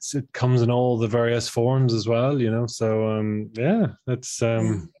it comes in all the various forms as well. So it's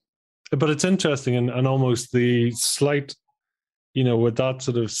but it's interesting, and almost the slight, with that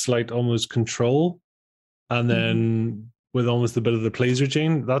sort of slight almost control, and then with almost a bit of the pleaser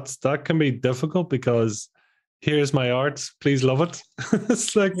gene, that can be difficult, because here's my art, please love it.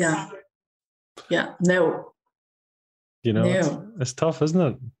 It's like, no. It's tough, isn't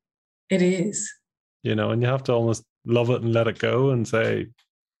it? It is. And you have to almost love it and let it go and say,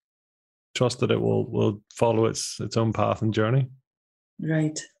 trust that it will follow its own path and journey.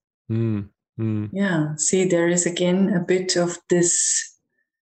 Right. Yeah. See, there is again a bit of this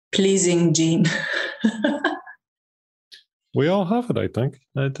pleasing gene. We all have it, I think.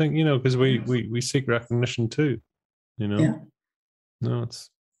 Because we seek recognition too. Yeah. No, it's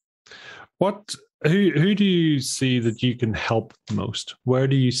what. Who do you see that you can help most? Where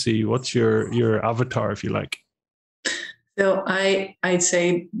do you see? What's your avatar, if you like? So I'd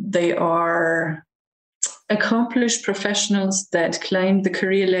say they are accomplished professionals that climbed the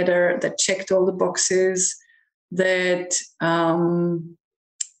career ladder, that checked all the boxes, that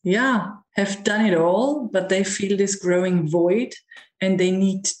have done it all, but they feel this growing void, and they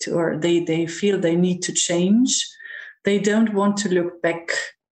need to, or they feel they need to change. They don't want to look back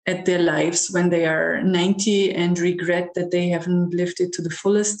at their lives when they are 90 and regret that they haven't lived it to the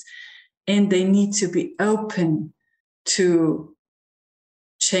fullest. And they need to be open to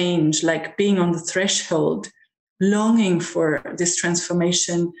change, like being on the threshold, longing for this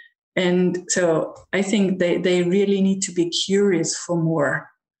transformation. And so I think they really need to be curious for more.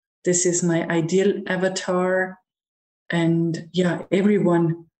 This is my ideal avatar. And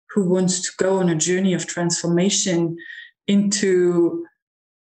everyone who wants to go on a journey of transformation into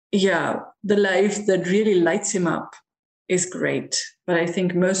the life that really lights him up is great. But I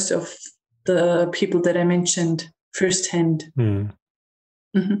think most of the people that I mentioned firsthand.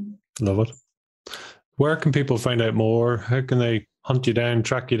 Love it. Where can people find out more? How can they hunt you down,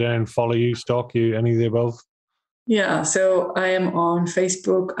 track you down, follow you, stalk you, any of the above? Yeah, so I am on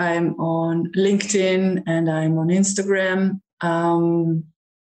Facebook, I'm on LinkedIn, and I'm on Instagram.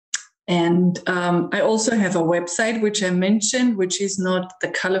 I also have a website, which I mentioned, which is not the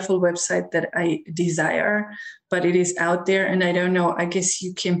colorful website that I desire, but it is out there. And I don't know, I guess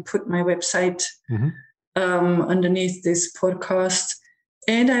you can put my website underneath this podcast.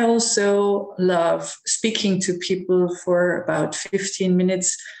 And I also love speaking to people for about 15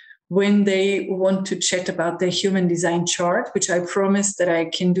 minutes when they want to chat about their human design chart, which I promised that I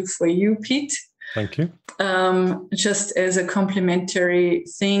can do for you, Pete. Thank you. Just as a complimentary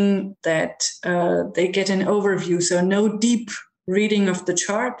thing that they get an overview. So no deep reading of the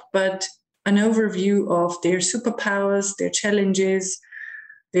chart, but an overview of their superpowers, their challenges,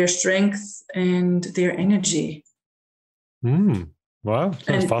 their strength, and their energy. Wow.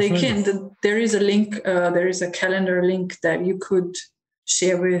 And there is a link, there is a calendar link that you could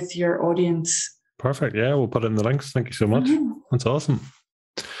share with your audience. Perfect. Yeah, we'll put it in the links. Thank you so much. That's awesome.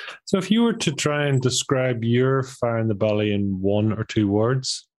 So if you were to try and describe your fire in the belly in 1 or 2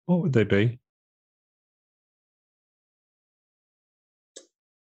 words, what would they be?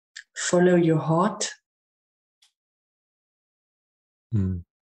 Follow your heart. Love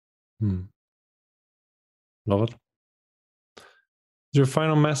it. Is there a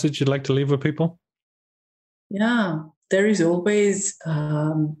final message you'd like to leave with people? yeah, there is always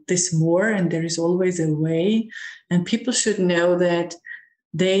this more, and there is always a way. And people should know that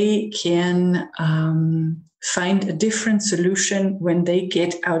they can find a different solution when they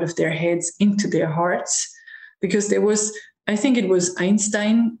get out of their heads into their hearts. Because I think it was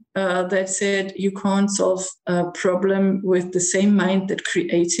Einstein that said you can't solve a problem with the same mind that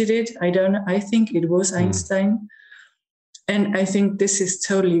created it. I think it was Einstein. And I think this is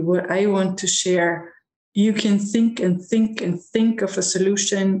totally what I want to share. You can think and think and think of a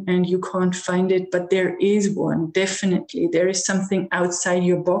solution and you can't find it, but there is one, definitely. There is something outside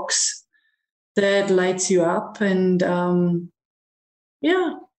your box that lights you up. And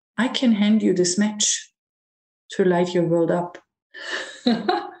I can hand you this match to light your world up.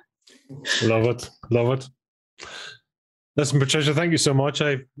 Love it. Love it. Listen, Patricia, thank you so much.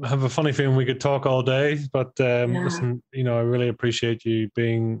 I have a funny feeling we could talk all day, but listen, I really appreciate you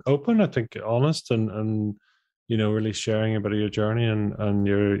being open, I think honest and really sharing about your journey and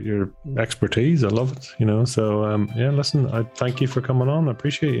your expertise. I love it, so listen, I thank you for coming on. I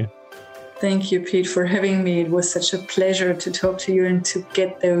appreciate you. Thank you, Pete, for having me. It was such a pleasure to talk to you and to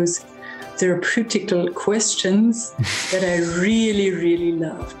get those therapeutical questions that I really, really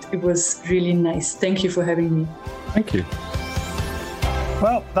loved. It was really nice. Thank you for having me. Thank you.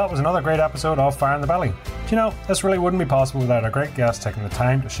 Well, that was another great episode of Fire in the Belly. This really wouldn't be possible without our great guests taking the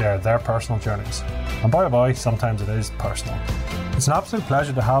time to share their personal journeys. And boy, sometimes it is personal. It's an absolute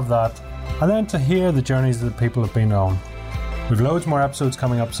pleasure to have that, and then to hear the journeys that people have been on. We've loads more episodes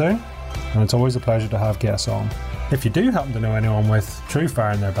coming up soon, and it's always a pleasure to have guests on. If you do happen to know anyone with true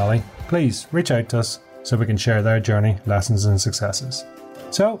fire in their belly, please reach out to us so we can share their journey, lessons and successes.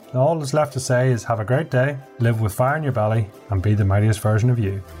 So, all that's left to say is have a great day, live with fire in your belly, and be the mightiest version of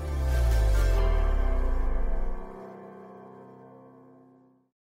you.